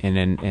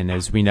 And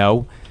as we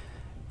know,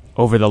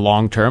 over the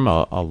long term,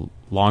 a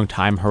long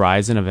time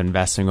horizon of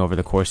investing over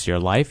the course of your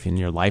life, in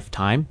your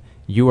lifetime,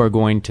 you are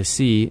going to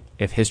see,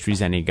 if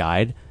history's any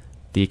guide,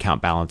 the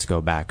account balance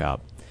go back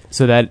up.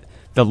 So that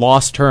the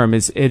loss term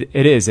it's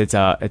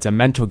a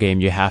mental game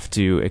you have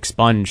to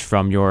expunge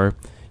from your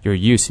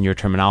use and your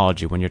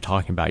terminology when you're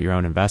talking about your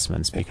own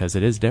investments, because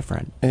it is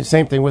different. And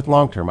same thing with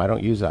long term. I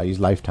use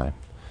lifetime.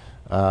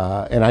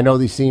 And I know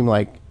these seem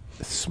like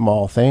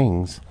small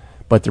things,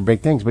 but they're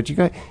big things. But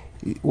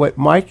what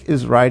Mike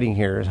is writing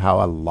here is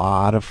how a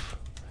lot of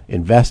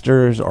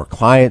investors or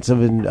clients of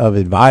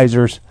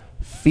advisors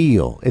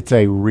feel. It's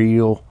a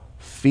real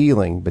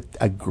feeling, but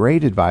a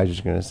great advisor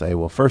is going to say,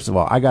 well, first of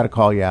all, I got to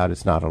call you out.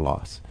 It's not a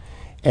loss.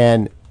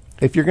 And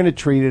if you're going to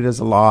treat it as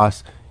a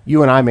loss,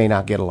 you and I may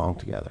not get along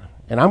together.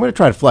 And I'm going to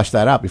try to flesh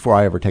that out before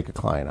I ever take a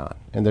client on.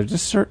 And there's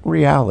just certain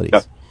realities.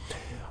 Yeah.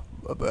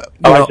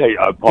 I'd say,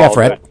 Paul, yeah,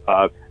 Fred.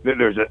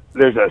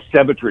 There's a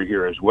symmetry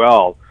here as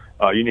well.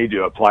 You need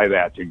to apply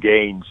that to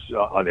gains.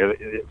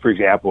 For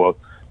example,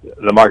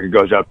 the market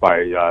goes up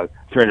by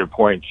 300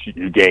 points,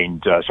 you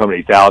gained so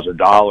many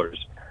 $1,000.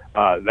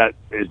 That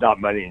is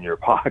not money in your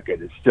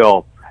pocket. It's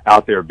still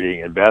out there being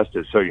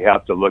invested. So you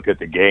have to look at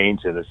the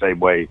gains in the same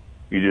way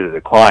you do the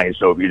decline.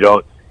 So if you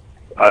don't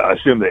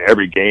assume that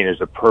every gain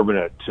is a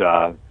permanent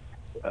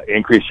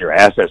increase in your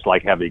assets,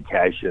 like having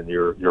cash in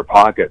your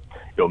pocket,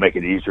 it'll make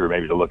it easier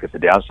maybe to look at the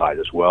downside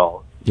as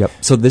well. Yep.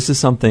 So this is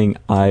something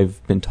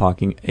I've been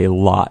talking a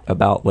lot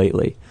about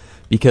lately,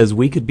 because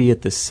we could be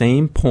at the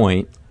same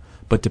point,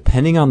 but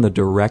depending on the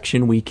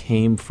direction we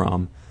came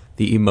from,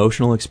 the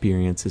emotional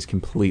experience is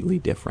completely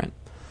different.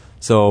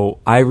 So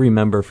I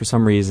remember, for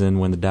some reason,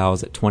 when the Dow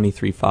was at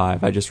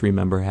 23.5, I just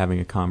remember having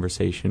a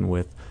conversation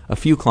with a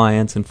few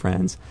clients and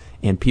friends,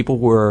 and people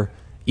were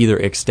either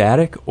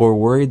ecstatic or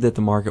worried that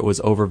the market was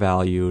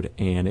overvalued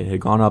and it had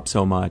gone up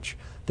so much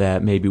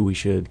that maybe we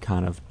should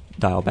kind of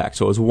dial back.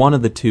 So it was one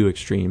of the two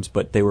extremes,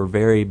 but they were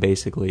very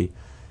basically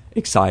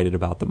excited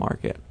about the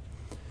market.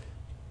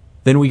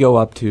 Then we go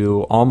up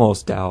to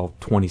almost Dow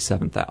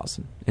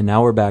 27,000. And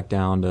now we're back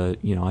down to,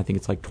 I think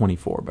it's like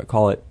 24, but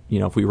call it,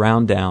 if we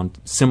round down,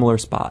 similar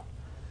spot.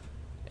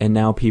 And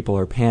now people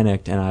are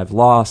panicked and I've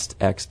lost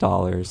X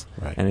dollars.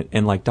 Right.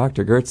 And like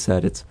Dr. Gertz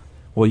said, it's,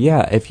 well,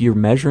 yeah, if you're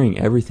measuring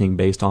everything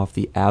based off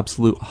the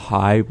absolute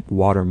high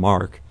water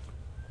mark,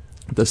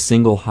 the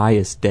single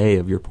highest day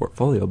of your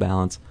portfolio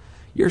balance,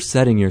 you're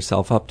setting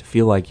yourself up to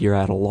feel like you're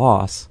at a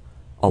loss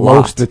a lot.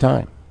 Most of the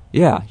time.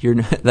 Yeah,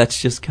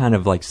 that's just kind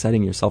of like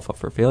setting yourself up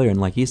for failure.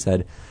 And like he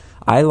said,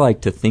 I like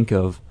to think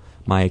of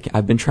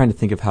I've been trying to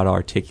think of how to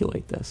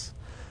articulate this.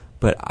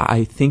 But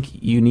I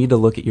think you need to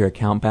look at your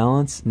account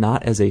balance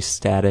not as a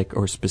static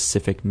or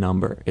specific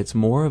number. It's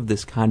more of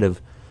this kind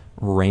of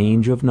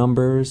range of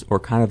numbers, or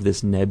kind of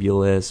this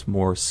nebulous,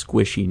 more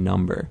squishy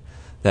number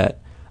that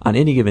on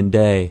any given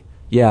day,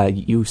 yeah,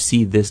 you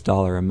see this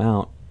dollar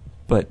amount.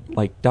 But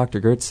like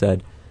Dr. Gertz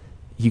said,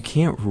 you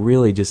can't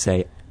really just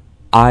say,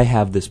 I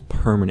have this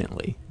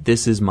permanently.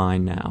 This is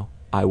mine now.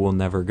 I will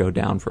never go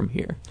down from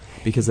here,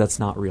 because that's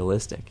not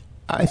realistic.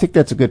 I think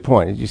that's a good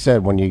point. As you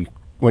said, when you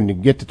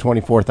get to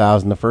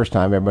 24,000 the first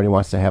time, everybody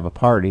wants to have a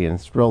party and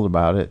is thrilled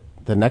about it.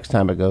 The next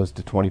time it goes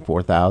to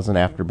 24,000,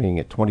 after being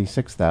at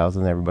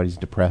 26,000, everybody's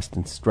depressed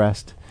and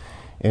stressed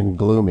and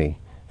gloomy.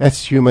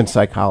 That's human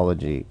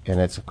psychology, and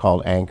it's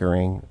called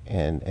anchoring,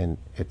 and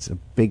it's a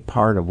big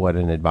part of what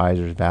an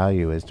advisor's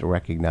value is, to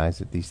recognize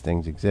that these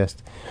things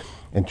exist.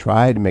 And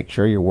try to make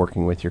sure you're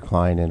working with your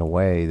client in a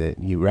way that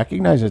you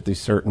recognize that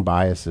there's certain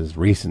biases,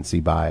 recency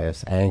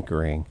bias,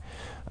 anchoring.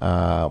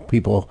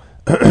 People,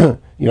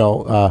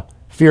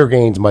 fear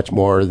gains much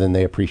more than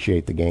they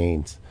appreciate the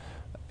gains.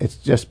 It's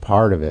just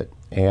part of it.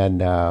 And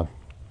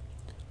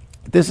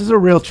this is a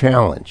real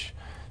challenge.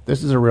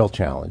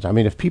 I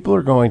mean, if people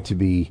are going to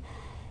be,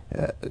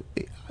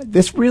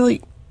 this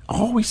really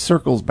always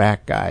circles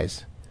back,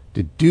 guys,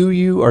 to do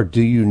you or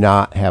do you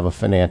not have a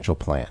financial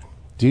plan?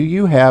 Do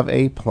you have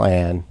a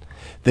plan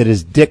that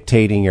is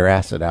dictating your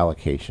asset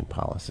allocation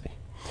policy?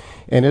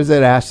 And is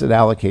that asset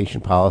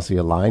allocation policy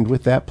aligned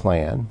with that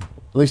plan,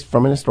 at least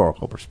from an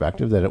historical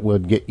perspective, that it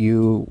would get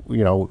you,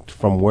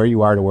 from where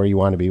you are to where you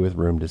want to be with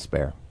room to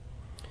spare?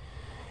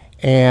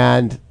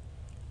 And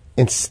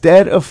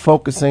instead of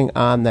focusing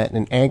on that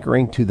and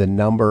anchoring to the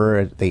number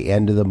at the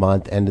end of the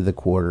month, end of the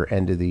quarter,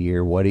 end of the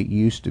year, what it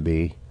used to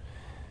be,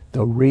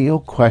 the real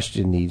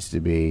question needs to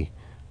be,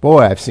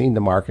 boy, I've seen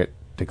the market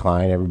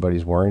decline.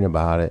 Everybody's worrying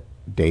about it.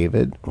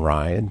 David,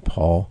 Ryan,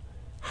 Paul,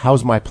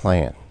 how's my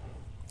plan?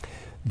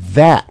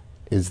 That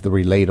is the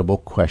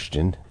relatable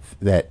question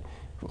that,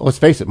 let's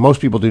face it,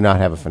 most people do not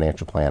have a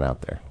financial plan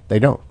out there. They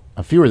don't.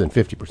 Fewer than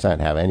 50%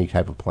 have any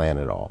type of plan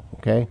at all,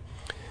 okay?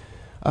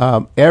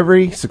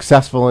 Every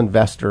successful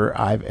investor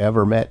I've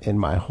ever met in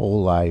my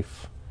whole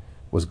life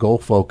was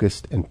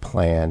goal-focused and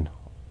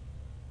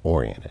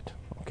plan-oriented,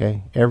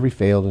 okay? Every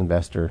failed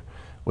investor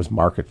was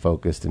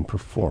market-focused and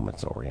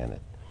performance-oriented.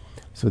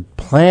 So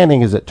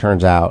planning, as it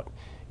turns out,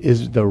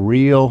 is the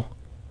real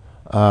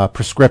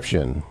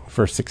prescription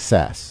for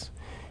success,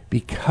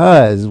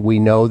 because we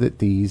know that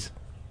these,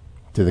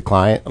 to the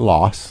client,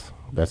 loss,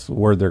 that's the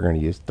word they're going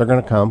to use, they're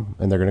going to come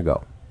and they're going to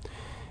go.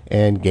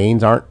 And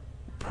gains aren't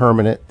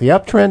permanent. The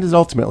uptrend is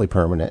ultimately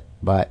permanent,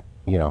 but,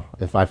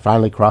 if I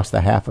finally cross the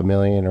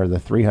 $500,000 or the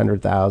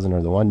 $300,000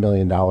 or the $1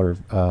 million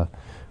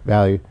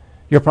value,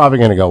 you're probably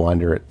going to go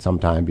under it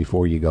sometime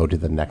before you go to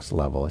the next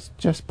level. It's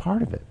just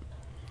part of it.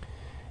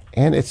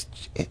 And it's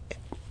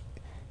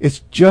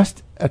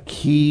just a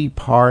key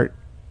part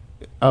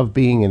of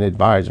being an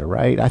advisor,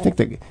 right? I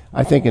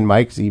think in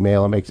Mike's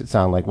email it makes it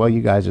sound like, well,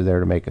 you guys are there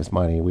to make us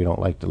money. We don't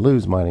like to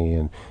lose money,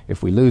 and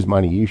if we lose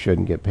money, you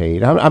shouldn't get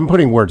paid. I'm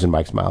putting words in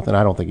Mike's mouth, and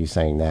I don't think he's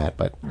saying that,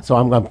 but so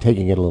I'm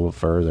taking it a little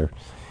further.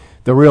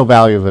 The real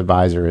value of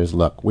advisor is,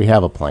 look, we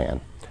have a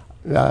plan.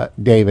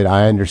 David,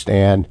 I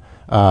understand.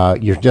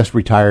 You're just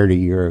retired a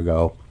year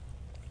ago.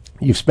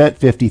 You've spent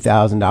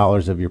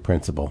 $50,000 of your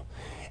principal,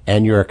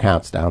 and your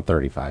account's down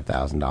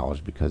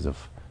 $35,000 because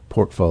of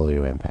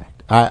portfolio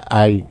impact.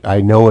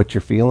 I know what you're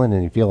feeling,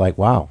 and you feel like,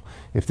 wow,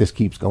 if this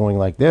keeps going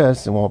like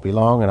this, it won't be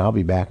long, and I'll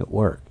be back at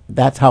work.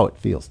 That's how it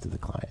feels to the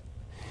client.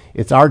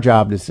 It's our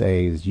job to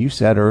say, as you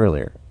said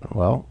earlier,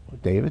 well,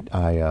 David,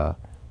 I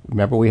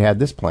remember we had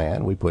this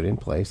plan we put in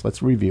place.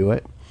 Let's review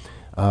it.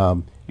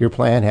 Your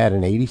plan had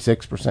an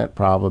 86%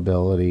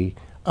 probability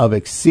of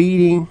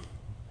exceeding,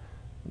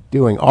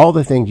 doing all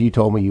the things you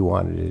told me you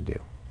wanted to do.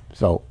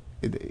 So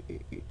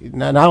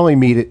not only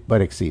meet it,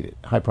 but exceed it.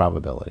 High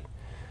probability.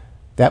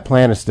 that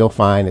plan is still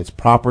fine. It's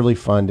properly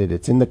funded.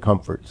 It's in the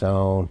comfort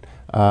zone.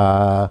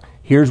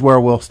 Here's where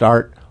we'll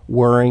start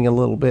worrying a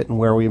little bit and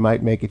where we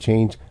might make a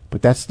change.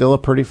 But that's still a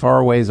pretty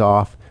far ways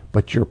off.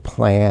 But your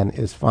plan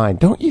is fine.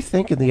 Don't you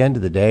think at the end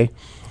of the day,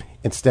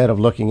 instead of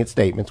looking at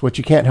statements, which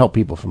you can't help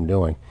people from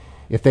doing,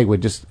 if they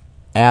would just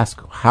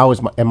ask,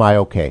 am I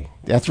okay?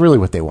 That's really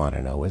what they want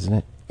to know, isn't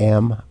it?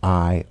 Am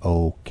I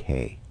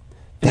okay?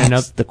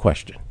 That's the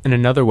question. And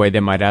another way they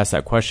might ask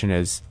that question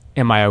is,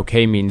 am I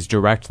okay means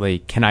directly,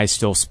 can I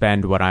still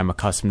spend what I'm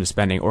accustomed to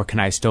spending, or can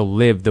I still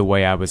live the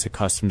way I was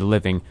accustomed to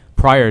living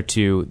prior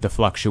to the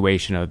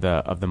fluctuation of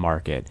the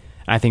market?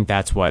 And I think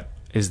that's what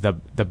is the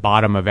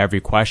bottom of every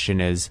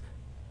question is,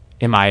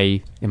 am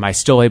I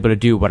still able to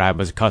do what I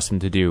was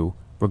accustomed to do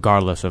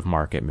regardless of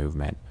market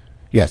movement?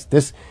 Yes,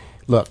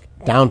 look,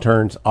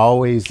 downturns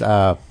always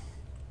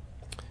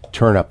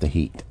turn up the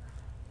heat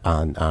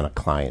on a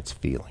client's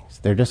feelings.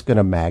 They're just going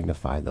to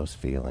magnify those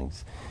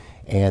feelings.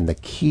 And the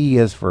key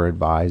is for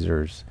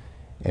advisors,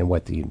 and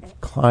what the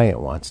client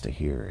wants to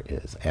hear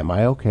is, am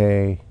I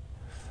okay?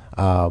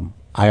 I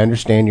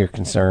understand your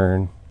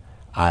concern.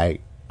 I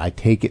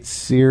take it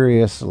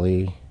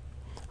seriously.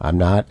 I'm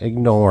not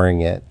ignoring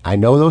it. I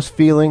know those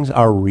feelings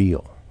are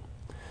real.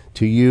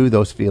 To you,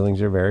 those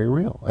feelings are very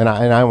real. And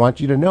I want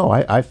you to know,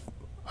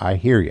 I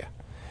hear you.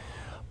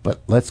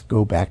 But let's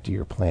go back to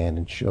your plan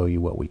and show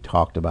you what we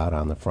talked about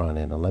on the front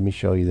end. And let me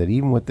show you that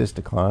even with this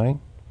decline,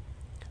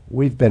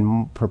 we've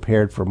been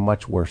prepared for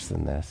much worse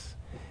than this.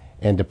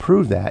 And to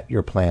prove that,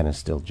 your plan is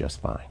still just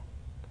fine.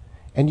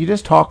 And you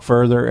just talk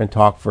further and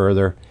talk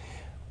further.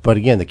 But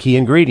again, the key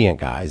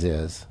ingredient, guys,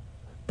 is,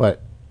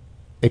 but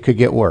it could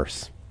get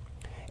worse.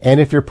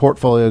 And if your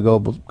portfolio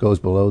goes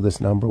below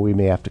this number, we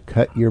may have to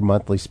cut your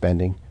monthly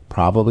spending,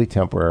 probably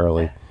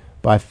temporarily,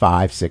 by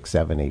 5, 6,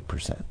 7,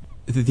 8%.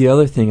 The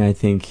other thing I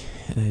think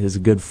is a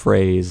good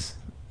phrase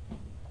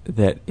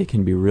that it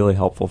can be really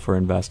helpful for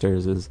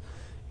investors is,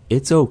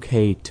 it's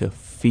okay to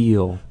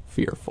feel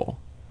fearful.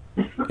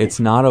 It's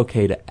not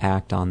okay to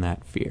act on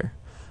that fear.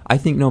 I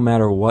think no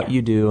matter what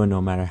you do and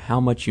no matter how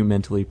much you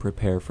mentally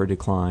prepare for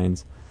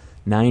declines,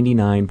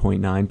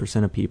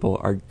 99.9% of people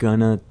are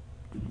going to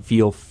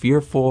feel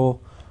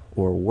fearful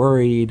or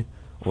worried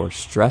or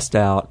stressed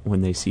out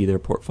when they see their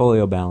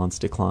portfolio balance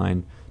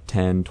decline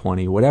 10,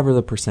 20, whatever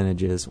the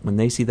percentage is. When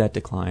they see that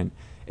decline,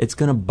 it's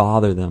going to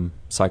bother them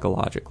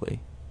psychologically.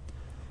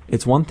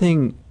 It's one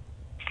thing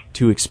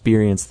to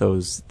experience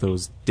those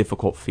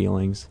difficult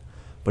feelings,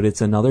 but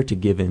it's another to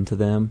give in to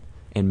them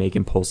and make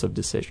impulsive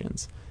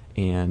decisions.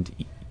 And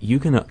you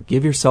can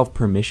give yourself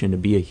permission to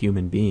be a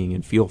human being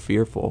and feel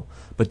fearful,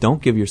 but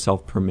don't give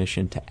yourself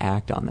permission to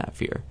act on that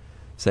fear.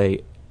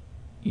 Say,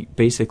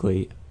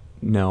 basically,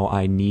 no,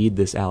 I need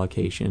this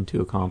allocation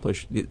to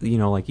accomplish,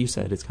 like you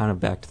said, it's kind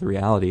of back to the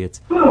reality.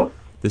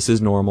 This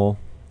is normal.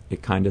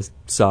 It kind of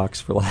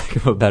sucks, for lack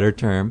of a better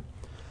term,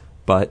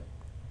 but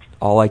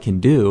all I can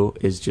do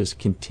is just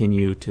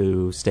continue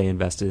to stay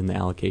invested in the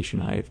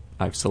allocation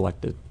I've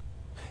selected.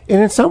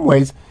 And in some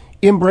ways,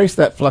 embrace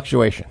that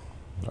fluctuation,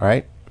 all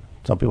right?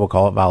 Some people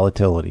call it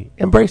volatility.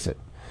 Embrace it.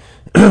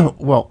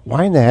 Well,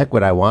 why in the heck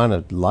would I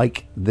want to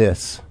like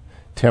this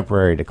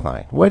temporary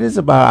decline? What is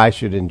about I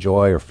should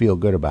enjoy or feel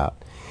good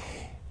about?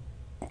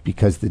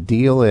 Because the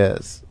deal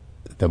is,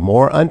 the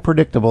more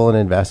unpredictable an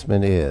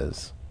investment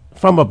is,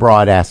 from a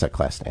broad asset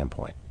class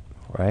standpoint,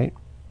 right?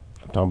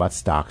 I'm talking about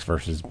stocks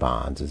versus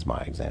bonds is my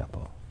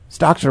example.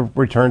 Stocks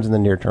returns in the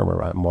near term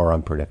are more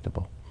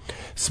unpredictable.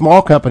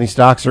 Small company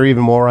stocks are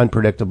even more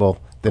unpredictable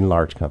than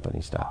large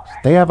company stocks.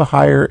 They have a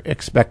higher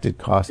expected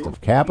cost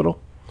of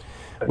capital,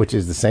 which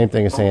is the same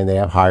thing as saying they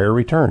have higher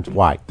returns.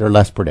 Why? They're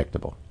less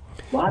predictable.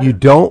 You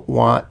don't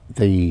want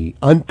the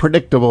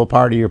unpredictable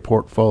part of your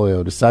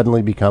portfolio to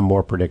suddenly become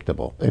more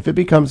predictable. If it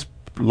becomes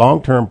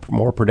long-term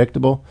more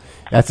predictable,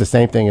 that's the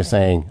same thing as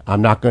saying,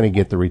 I'm not going to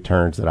get the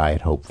returns that I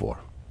had hoped for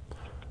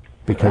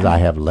because I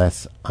have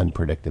less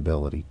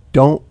unpredictability.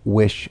 Don't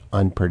wish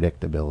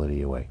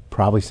unpredictability away.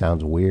 Probably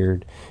sounds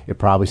weird. It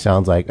probably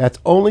sounds like that's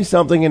only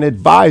something an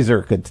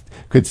advisor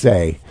could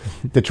say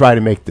to try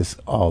to make this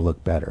all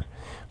look better.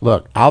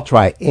 Look, I'll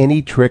try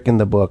any trick in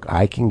the book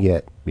I can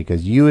get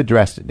because you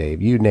addressed it, Dave.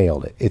 You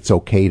nailed it. It's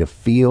okay to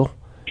feel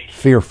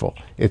fearful.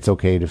 It's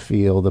okay to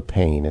feel the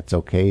pain. It's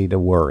okay to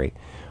worry.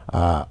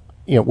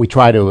 We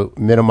try to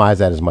minimize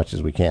that as much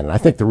as we can. And I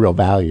think the real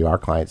value our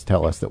clients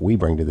tell us that we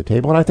bring to the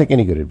table, and I think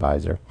any good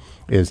advisor,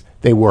 is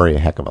they worry a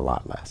heck of a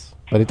lot less.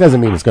 But it doesn't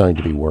mean it's going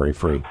to be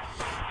worry-free.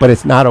 But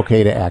it's not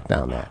okay to act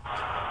on that.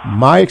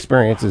 My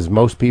experience is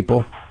most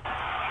people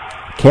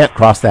can't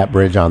cross that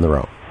bridge on their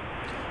own.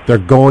 They're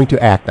going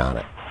to act on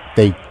it.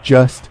 They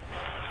just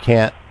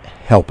can't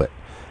help it.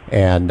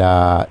 And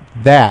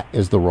that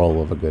is the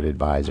role of a good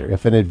advisor.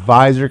 If an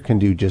advisor can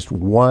do just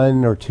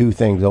one or two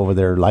things over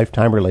their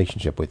lifetime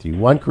relationship with you,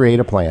 one, create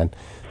a plan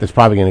that's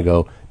probably going to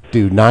go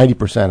do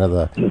 90% of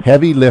the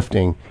heavy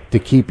lifting to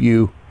keep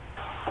you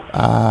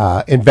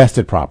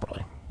invested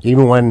properly.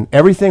 Even when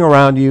everything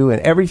around you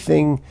and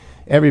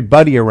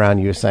everybody around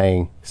you is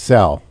saying,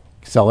 sell,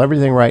 Sell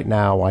everything right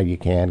now while you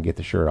can. Get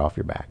the shirt off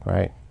your back,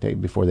 right?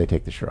 Before they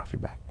take the shirt off your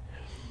back.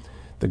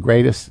 The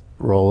greatest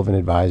role of an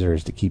advisor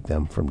is to keep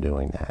them from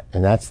doing that.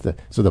 And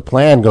so the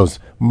plan goes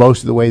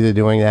most of the way to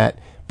doing that,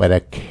 but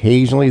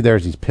occasionally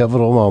there's these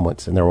pivotal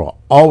moments, and there will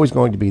always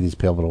going to be these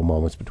pivotal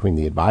moments between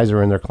the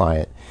advisor and their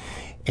client.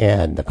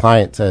 And the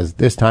client says,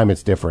 this time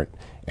it's different.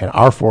 And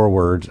our 4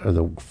 words are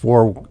the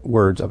 4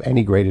 words of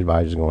any great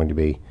advisor is going to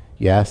be,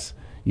 yes,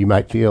 you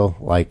might feel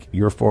like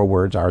your 4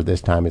 words are,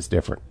 this time it's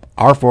different.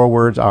 Our 4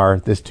 words are,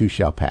 this too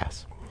shall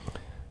pass.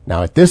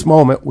 Now, at this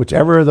moment,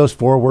 whichever of those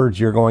 4 words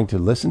you're going to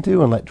listen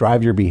to and let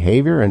drive your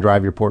behavior and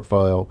drive your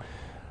portfolio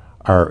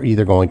are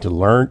either going to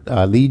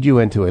lead you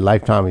into a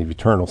lifetime of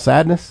eternal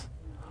sadness,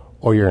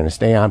 or you're going to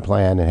stay on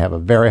plan and have a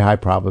very high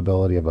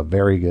probability of a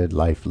very good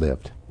life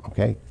lived.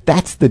 Okay?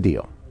 That's the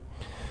deal.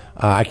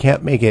 I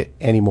can't make it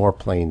any more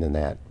plain than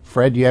that.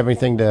 Fred, do you have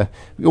anything to...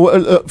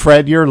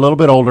 Fred, you're a little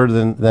bit older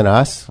than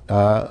us.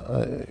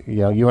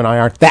 You and I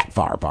aren't that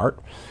far apart.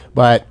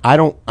 But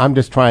I'm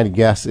just trying to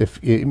guess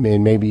and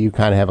maybe you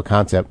kind of have a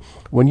concept.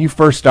 When you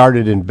first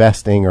started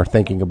investing or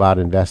thinking about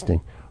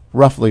investing,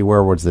 roughly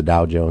where was the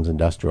Dow Jones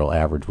Industrial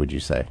Average, would you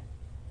say?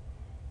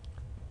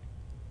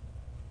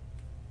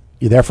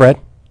 You there, Fred?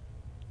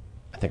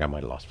 I think I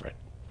might have lost Fred.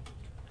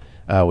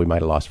 We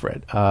might have lost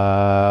Fred.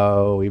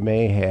 We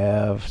may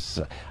have...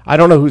 I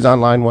don't know who's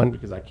on line 1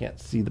 because I can't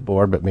see the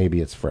board, but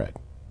maybe it's Fred.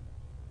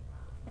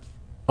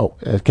 Oh,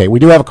 okay. We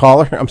do have a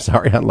caller. I'm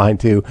sorry, on line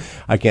 2.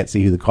 I can't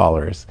see who the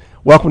caller is.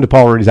 Welcome to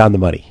Paul Rudy's On the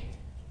Money.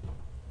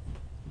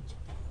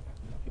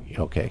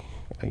 Okay.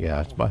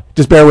 Yeah.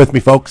 Just bear with me,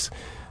 folks.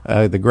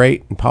 The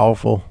great and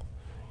powerful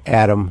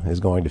Adam is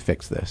going to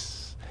fix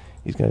this.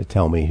 He's going to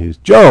tell me who's...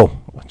 Joe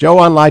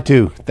on line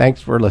 2.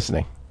 Thanks for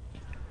listening.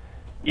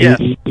 Yes.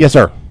 Yes,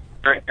 sir.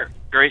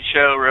 Great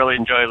show. Really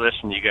enjoy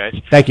listening to you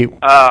guys. Thank you.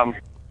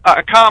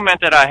 A comment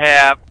that I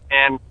have,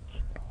 and,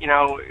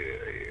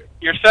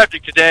 your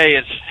subject today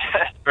is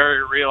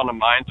very real in the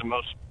minds of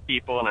most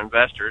people and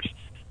investors.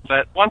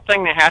 But one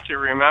thing they have to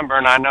remember,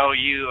 and I know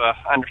you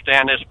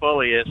understand this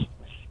fully, is,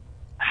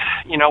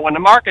 when the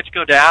markets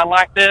go down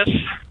like this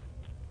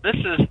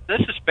is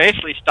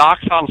basically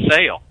stocks on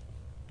sale.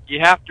 You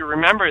have to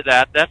remember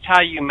that. That's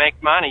how you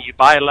make money. You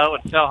buy low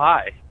and sell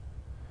high.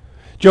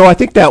 Joe, I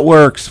think that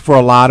works for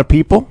a lot of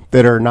people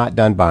that are not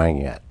done buying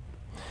yet.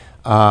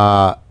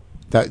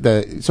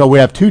 So we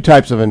have 2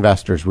 types of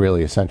investors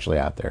really essentially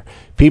out there.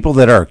 People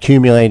that are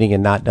accumulating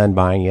and not done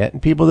buying yet,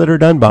 and people that are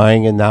done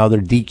buying and now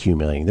they're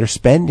decumulating. They're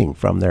spending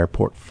from their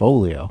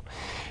portfolio.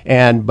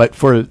 But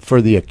for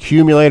the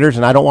accumulators,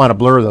 and I don't want to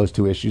blur those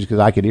 2 issues because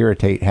I could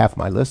irritate half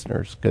my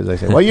listeners because they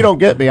say, well, you don't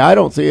get me. I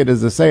don't see it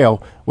as a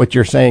sale. What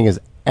you're saying is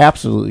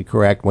absolutely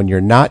correct. When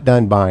you're not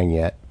done buying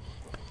yet,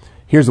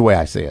 here's the way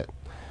I see it.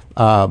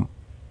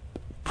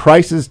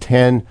 Prices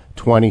 10,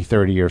 20,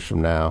 30 years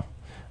from now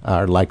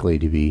are likely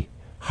to be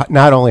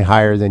not only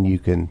higher than you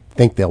can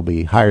think they'll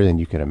be, higher than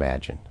you can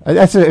imagine.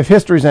 If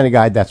history's any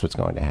guide, that's what's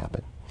going to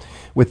happen.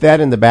 With that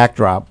in the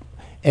backdrop,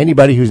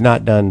 anybody who's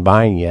not done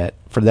buying yet,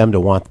 for them to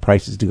want the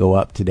prices to go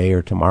up today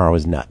or tomorrow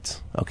is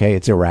nuts. Okay?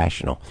 It's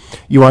irrational.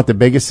 You want the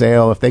biggest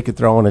sale. If they could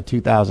throw in a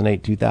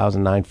 2008,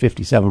 2009,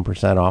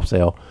 57% off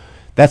sale,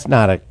 that's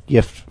not a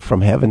gift from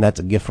heaven. That's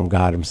a gift from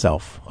God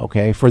himself.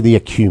 Okay? For the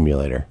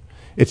accumulator.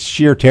 It's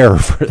sheer terror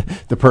for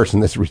the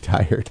person that's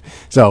retired.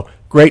 So,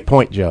 great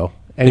point, Joe.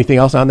 Anything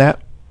else on that?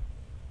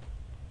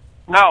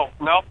 No,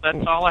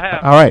 that's all I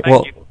have. All right.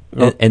 Thank you.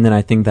 And then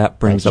I think that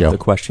brings Thanks, up Joe. the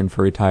question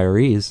for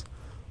retirees.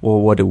 Well,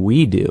 what do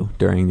we do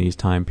during these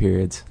time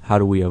periods? How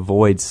do we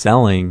avoid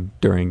selling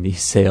during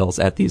these sales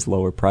at these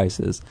lower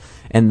prices?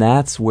 And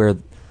that's where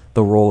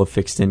the role of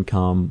fixed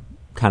income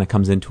kind of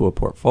comes into a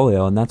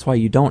portfolio, and that's why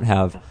you don't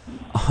have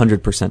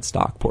 100%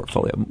 stock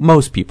portfolio.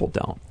 Most people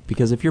don't,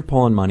 because if you're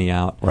pulling money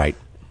out, right.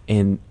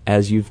 And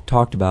as you've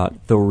talked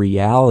about, the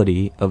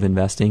reality of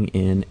investing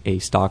in a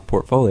stock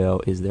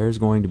portfolio is there's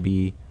going to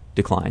be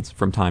declines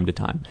from time to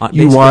time,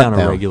 You want on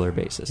them. a regular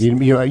basis. You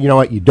know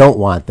what? You don't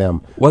want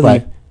them,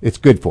 but it's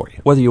good for you.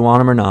 Whether you want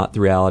them or not, the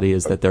reality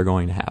is that they're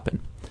going to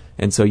happen.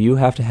 And so you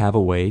have to have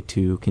a way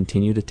to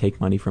continue to take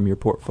money from your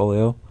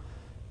portfolio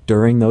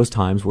during those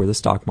times where the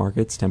stock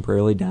market's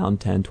temporarily down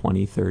 10,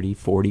 20, 30,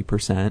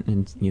 40%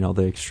 in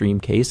the extreme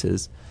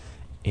cases.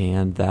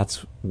 And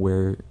that's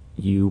where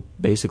you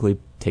basically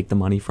take the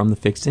money from the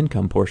fixed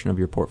income portion of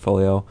your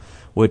portfolio,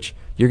 which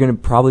you're going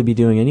to probably be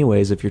doing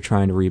anyways if you're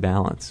trying to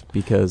rebalance.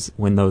 Because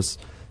when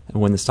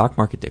the stock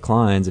market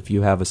declines, if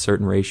you have a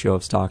certain ratio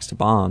of stocks to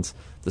bonds,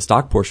 the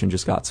stock portion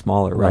just got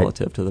smaller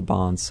relative to the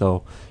bonds.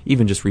 So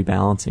even just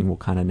rebalancing will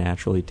kind of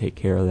naturally take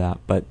care of that.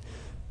 But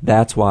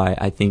that's why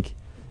I think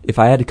if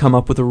I had to come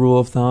up with a rule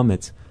of thumb,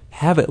 it's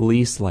have at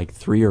least like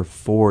 3 or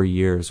 4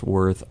 years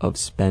worth of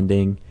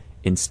spending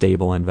in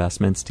stable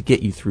investments to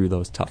get you through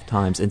those tough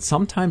times. And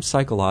sometimes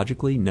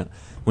psychologically,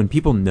 when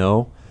people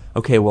know,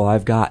 okay, well,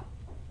 I've got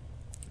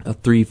a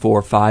 3,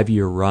 4, 5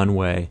 year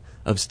runway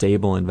of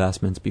stable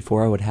investments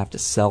before I would have to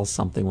sell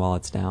something while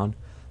it's down,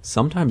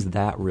 sometimes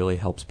that really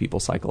helps people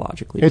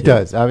psychologically. It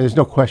does. I mean, there's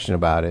no question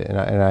about it, and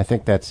I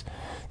think that's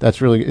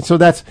really good. So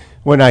that's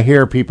when I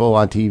hear people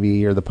on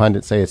TV or the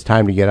pundits say it's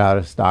time to get out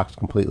of stocks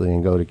completely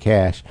and go to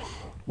cash.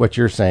 What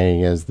you're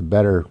saying is the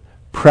better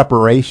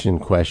preparation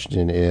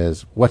question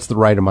is, what's the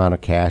right amount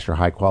of cash or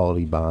high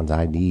quality bonds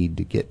I need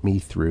to get me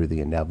through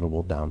the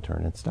inevitable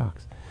downturn in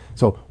stocks?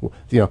 So,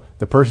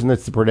 the person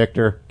that's the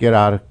predictor, get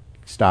out of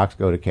stocks,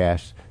 go to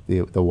cash.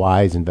 The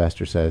wise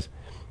investor says,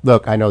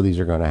 look, I know these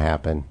are going to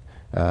happen.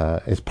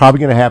 It's probably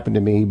going to happen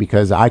to me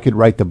because I could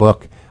write the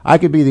book. I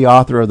could be the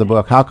author of the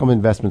book. How come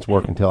investments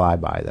work until I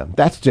buy them?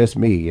 That's just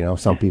me,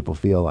 some people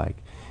feel like.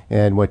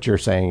 And what you're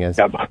saying is,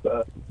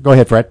 go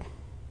ahead, Fred.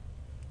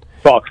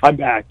 Well, I'm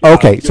back.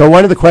 Okay, so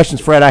one of the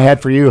questions, Fred, I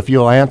had for you, if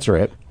you'll answer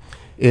it,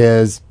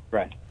 is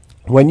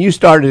when you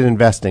started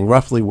investing,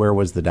 roughly where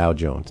was the Dow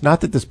Jones? Not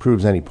that this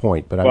proves any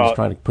point, but I'm just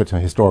trying to put some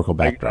historical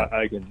backdrop.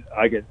 I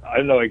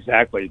don't know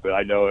exactly, but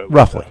I know it was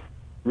roughly.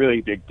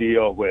 Really big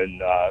deal when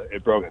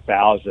it broke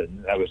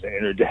 1,000. That was the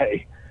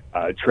intraday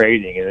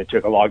trading, and it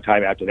took a long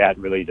time after that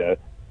really to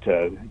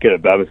get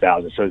above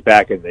 1,000. So it was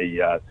back in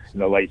the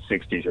late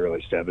 60s,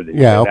 early 70s.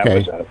 Yeah, and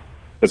okay.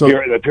 That was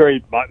the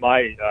period.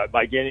 My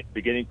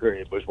beginning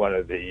period was one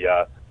of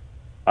the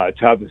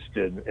toughest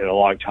in a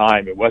long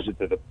time. It wasn't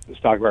that the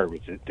stock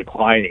market was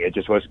declining; it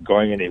just wasn't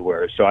going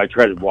anywhere. So I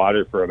treaded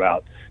water for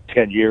about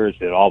 10 years,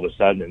 and all of a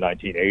sudden, in the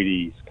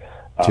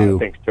 1980s,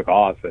 things took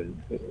off, and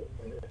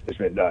it's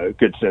been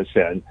good since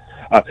then.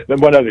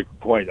 Then one other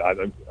point,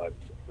 I'm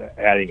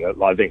adding a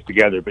lot of things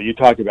together, but you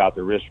talked about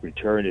the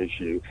risk-return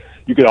issue.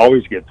 You could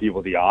always give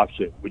people the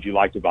option, would you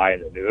like to buy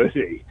an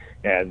annuity?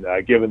 And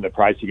given the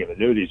pricing of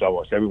annuities,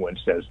 almost everyone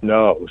says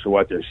no. So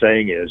what they're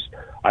saying is,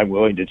 I'm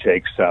willing to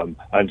take some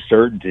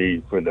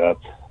uncertainty for the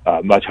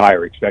much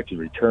higher expected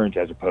returns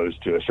as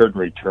opposed to a certain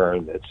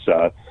return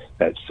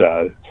that's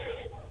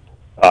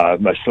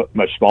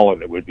much smaller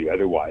than it would be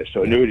otherwise.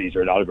 So annuities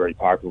are not a very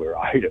popular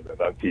item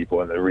among people,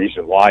 and the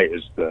reason why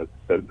is the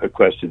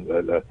question,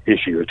 the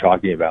issue you're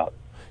talking about.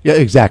 Yeah,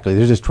 exactly.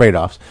 There's just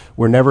trade-offs.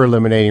 We're never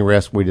eliminating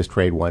risk. We just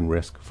trade one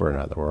risk for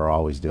another. We're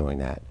always doing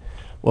that.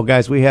 Well,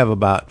 guys, we have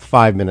about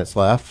 5 minutes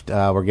left.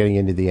 We're getting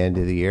into the end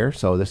of the year,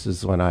 so this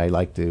is when I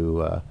like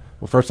to.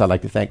 First, I'd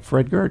like to thank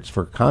Fred Gertz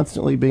for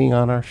constantly being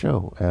on our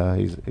show.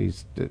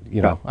 He's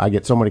I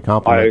get so many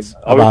compliments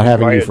about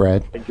having you,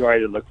 Fred. I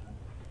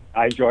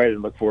enjoy it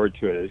and look forward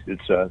to it.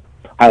 It's a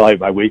highlight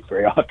of my week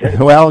very often.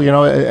 Well,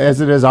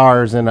 as it is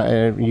ours,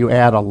 and you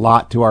add a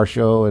lot to our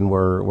show, and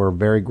we're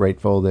very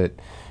grateful that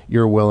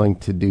you're willing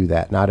to do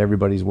that. Not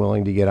everybody's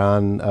willing to get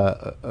on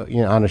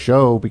on a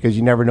show because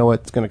you never know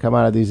what's going to come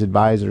out of these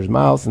advisors'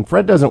 mouths. And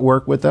Fred doesn't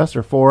work with us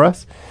or for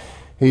us.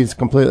 He's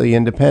completely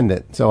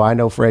independent. So I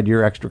know, Fred,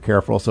 you're extra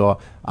careful. So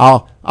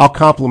I'll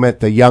compliment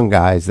the young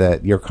guys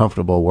that you're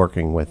comfortable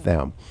working with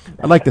them.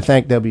 I'd like to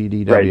thank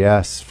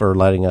WDWS for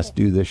letting us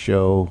do this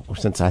show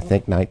since, I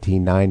think,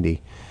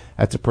 1990.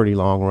 That's a pretty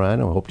long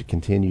run. I hope to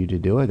continue to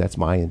do it. That's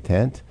my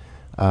intent.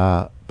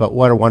 But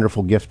what a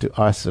wonderful gift to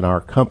us and our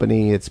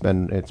company. It's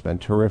been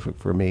terrific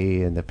for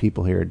me, and the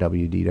people here at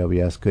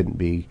WDWS couldn't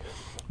be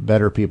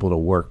better people to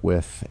work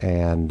with.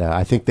 And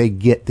I think they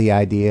get the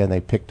idea, and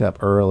they picked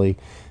up early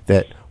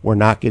that we're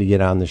not going to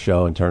get on the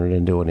show and turn it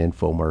into an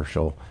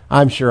infomercial.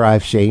 I'm sure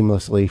I've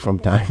shamelessly, from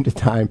time to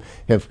time,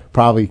 have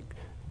probably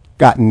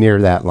gotten near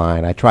that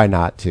line. I try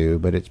not to,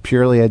 but it's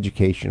purely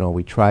educational.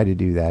 We try to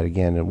do that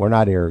again, and we're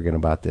not arrogant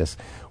about this.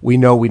 We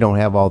know we don't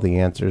have all the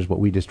answers, but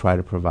we just try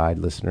to provide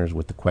listeners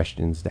with the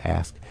questions to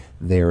ask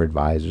their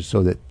advisors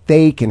so that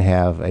they can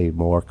have a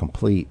more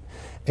complete,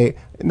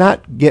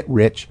 not get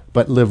rich,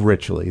 but live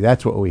richly.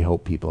 That's what we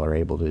hope people are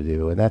able to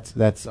do, and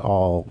that's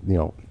all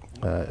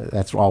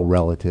that's all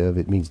relative.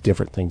 It means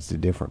different things to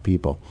different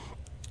people.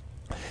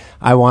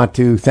 I want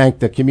to thank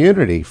the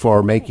community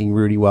for making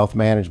Rudy Wealth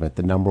Management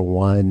the number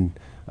one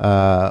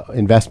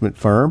investment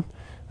firm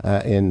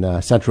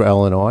in Central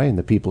Illinois in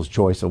the People's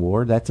Choice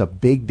Award. That's a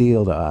big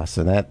deal to us,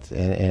 and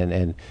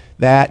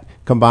that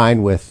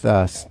combined with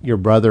your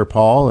brother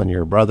Paul and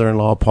your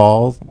brother-in-law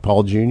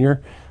Paul Jr.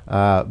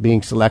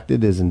 Being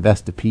selected as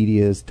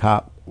Investopedia's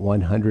top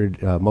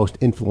 100 most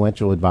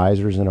influential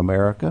advisors in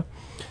America.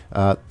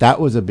 That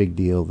was a big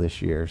deal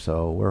this year,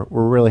 so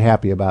we're really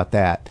happy about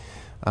that.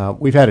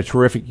 We've had a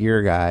terrific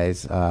year,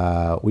 guys.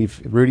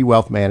 Rudy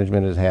Wealth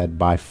Management has had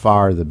by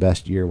far the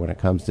best year when it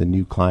comes to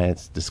new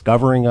clients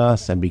discovering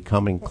us and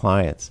becoming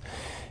clients.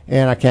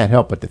 And I can't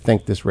help but to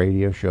think this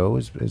radio show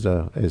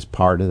is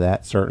part of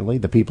that. Certainly,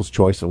 the People's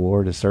Choice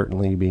Award is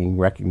certainly being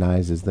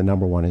recognized as the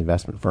number one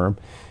investment firm.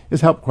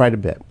 Has helped quite a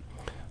bit.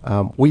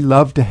 We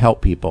love to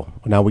help people.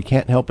 Now, we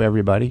can't help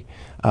everybody,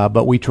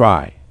 but we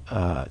try.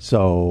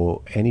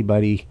 So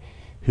anybody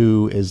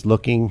who is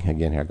looking,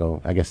 again,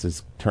 I guess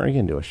it's turning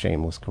into a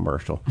shameless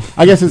commercial.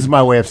 I guess this is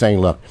my way of saying,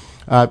 look,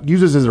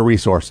 use this as a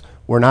resource.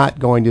 We're not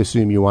going to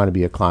assume you want to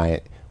be a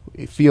client.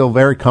 Feel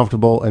very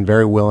comfortable and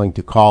very willing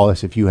to call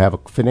us if you have a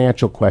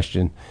financial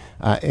question,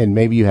 and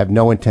maybe you have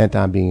no intent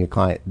on being a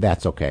client.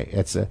 That's okay.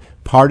 It's a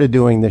part of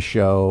doing this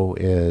show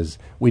is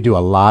we do a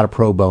lot of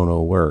pro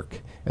bono work,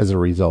 as a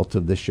result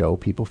of the show,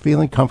 people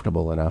feeling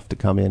comfortable enough to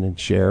come in and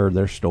share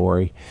their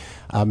story,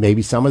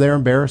 maybe some of their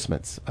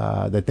embarrassments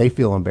that they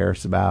feel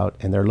embarrassed about,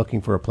 and they're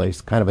looking for a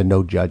place, kind of a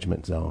no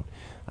judgment zone.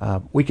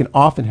 We can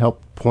often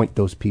help point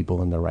those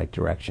people in the right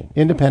direction,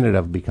 independent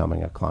of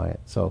becoming a client.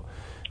 So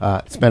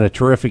it's been a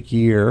terrific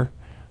year.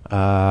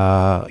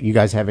 You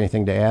guys have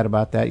anything to add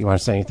about that? You want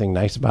to say anything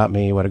nice about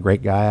me? What a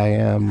great guy I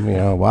am.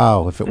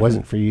 Wow, if it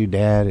wasn't for you,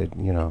 Dad,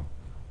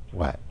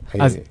 what?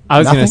 I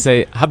was going to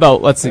say, how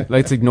about let's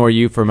ignore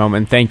you for a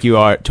moment. And thank you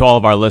to all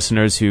of our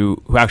listeners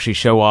who actually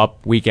show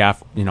up week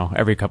after,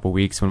 every couple of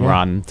weeks when we're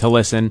on to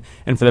listen.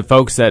 And for the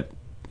folks that,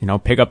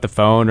 pick up the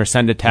phone or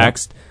send a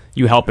text,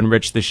 you help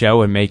enrich the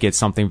show and make it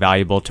something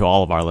valuable to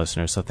all of our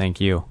listeners. So thank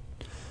you.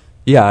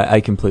 Yeah,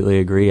 I completely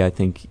agree. I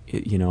think,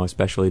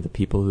 especially the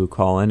people who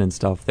call in and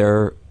stuff,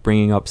 they're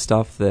bringing up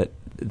stuff that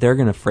they're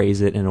going to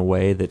phrase it in a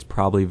way that's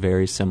probably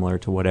very similar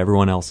to what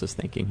everyone else is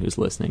thinking who's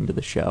listening to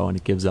the show, and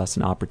it gives us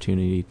an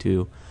opportunity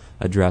to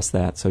address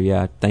that. So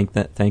yeah, thank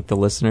the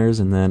listeners,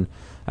 and then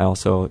I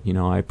also,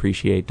 I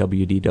appreciate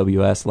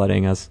WDWS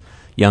letting us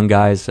young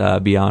guys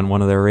be on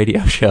one of their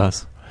radio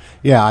shows.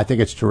 Yeah, I think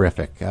it's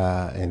terrific.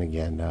 And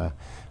again,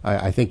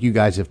 I think you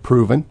guys have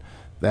proven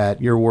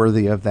that you're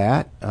worthy of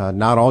that.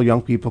 Not all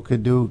young people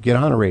could get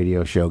on a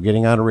radio show.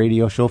 Getting on a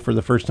radio show for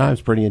the first time is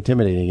pretty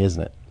intimidating,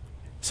 isn't it?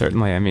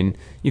 Certainly. I mean,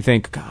 you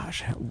think,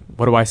 gosh,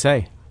 what do I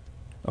say?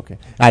 Okay.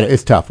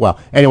 It's tough. Well,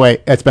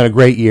 anyway, it's been a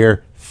great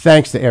year.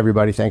 Thanks to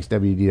everybody. Thanks to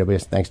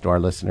WDWS. Thanks to our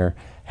listener.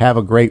 Have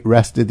a great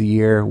rest of the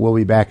year. We'll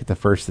be back at the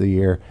first of the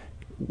year.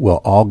 We'll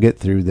all get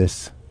through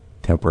this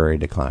temporary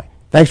decline.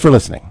 Thanks for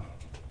listening.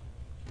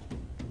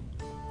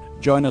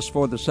 Join us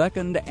for the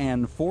second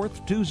and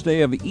fourth Tuesday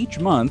of each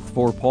month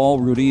for Paul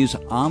Rudy's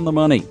On the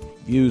Money.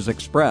 Views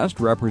expressed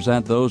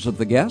represent those of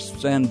the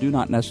guests and do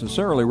not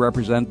necessarily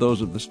represent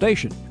those of the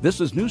station.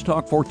 This is News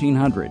Talk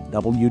 1400,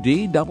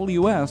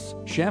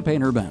 WDWS,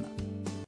 Champaign-Urbana.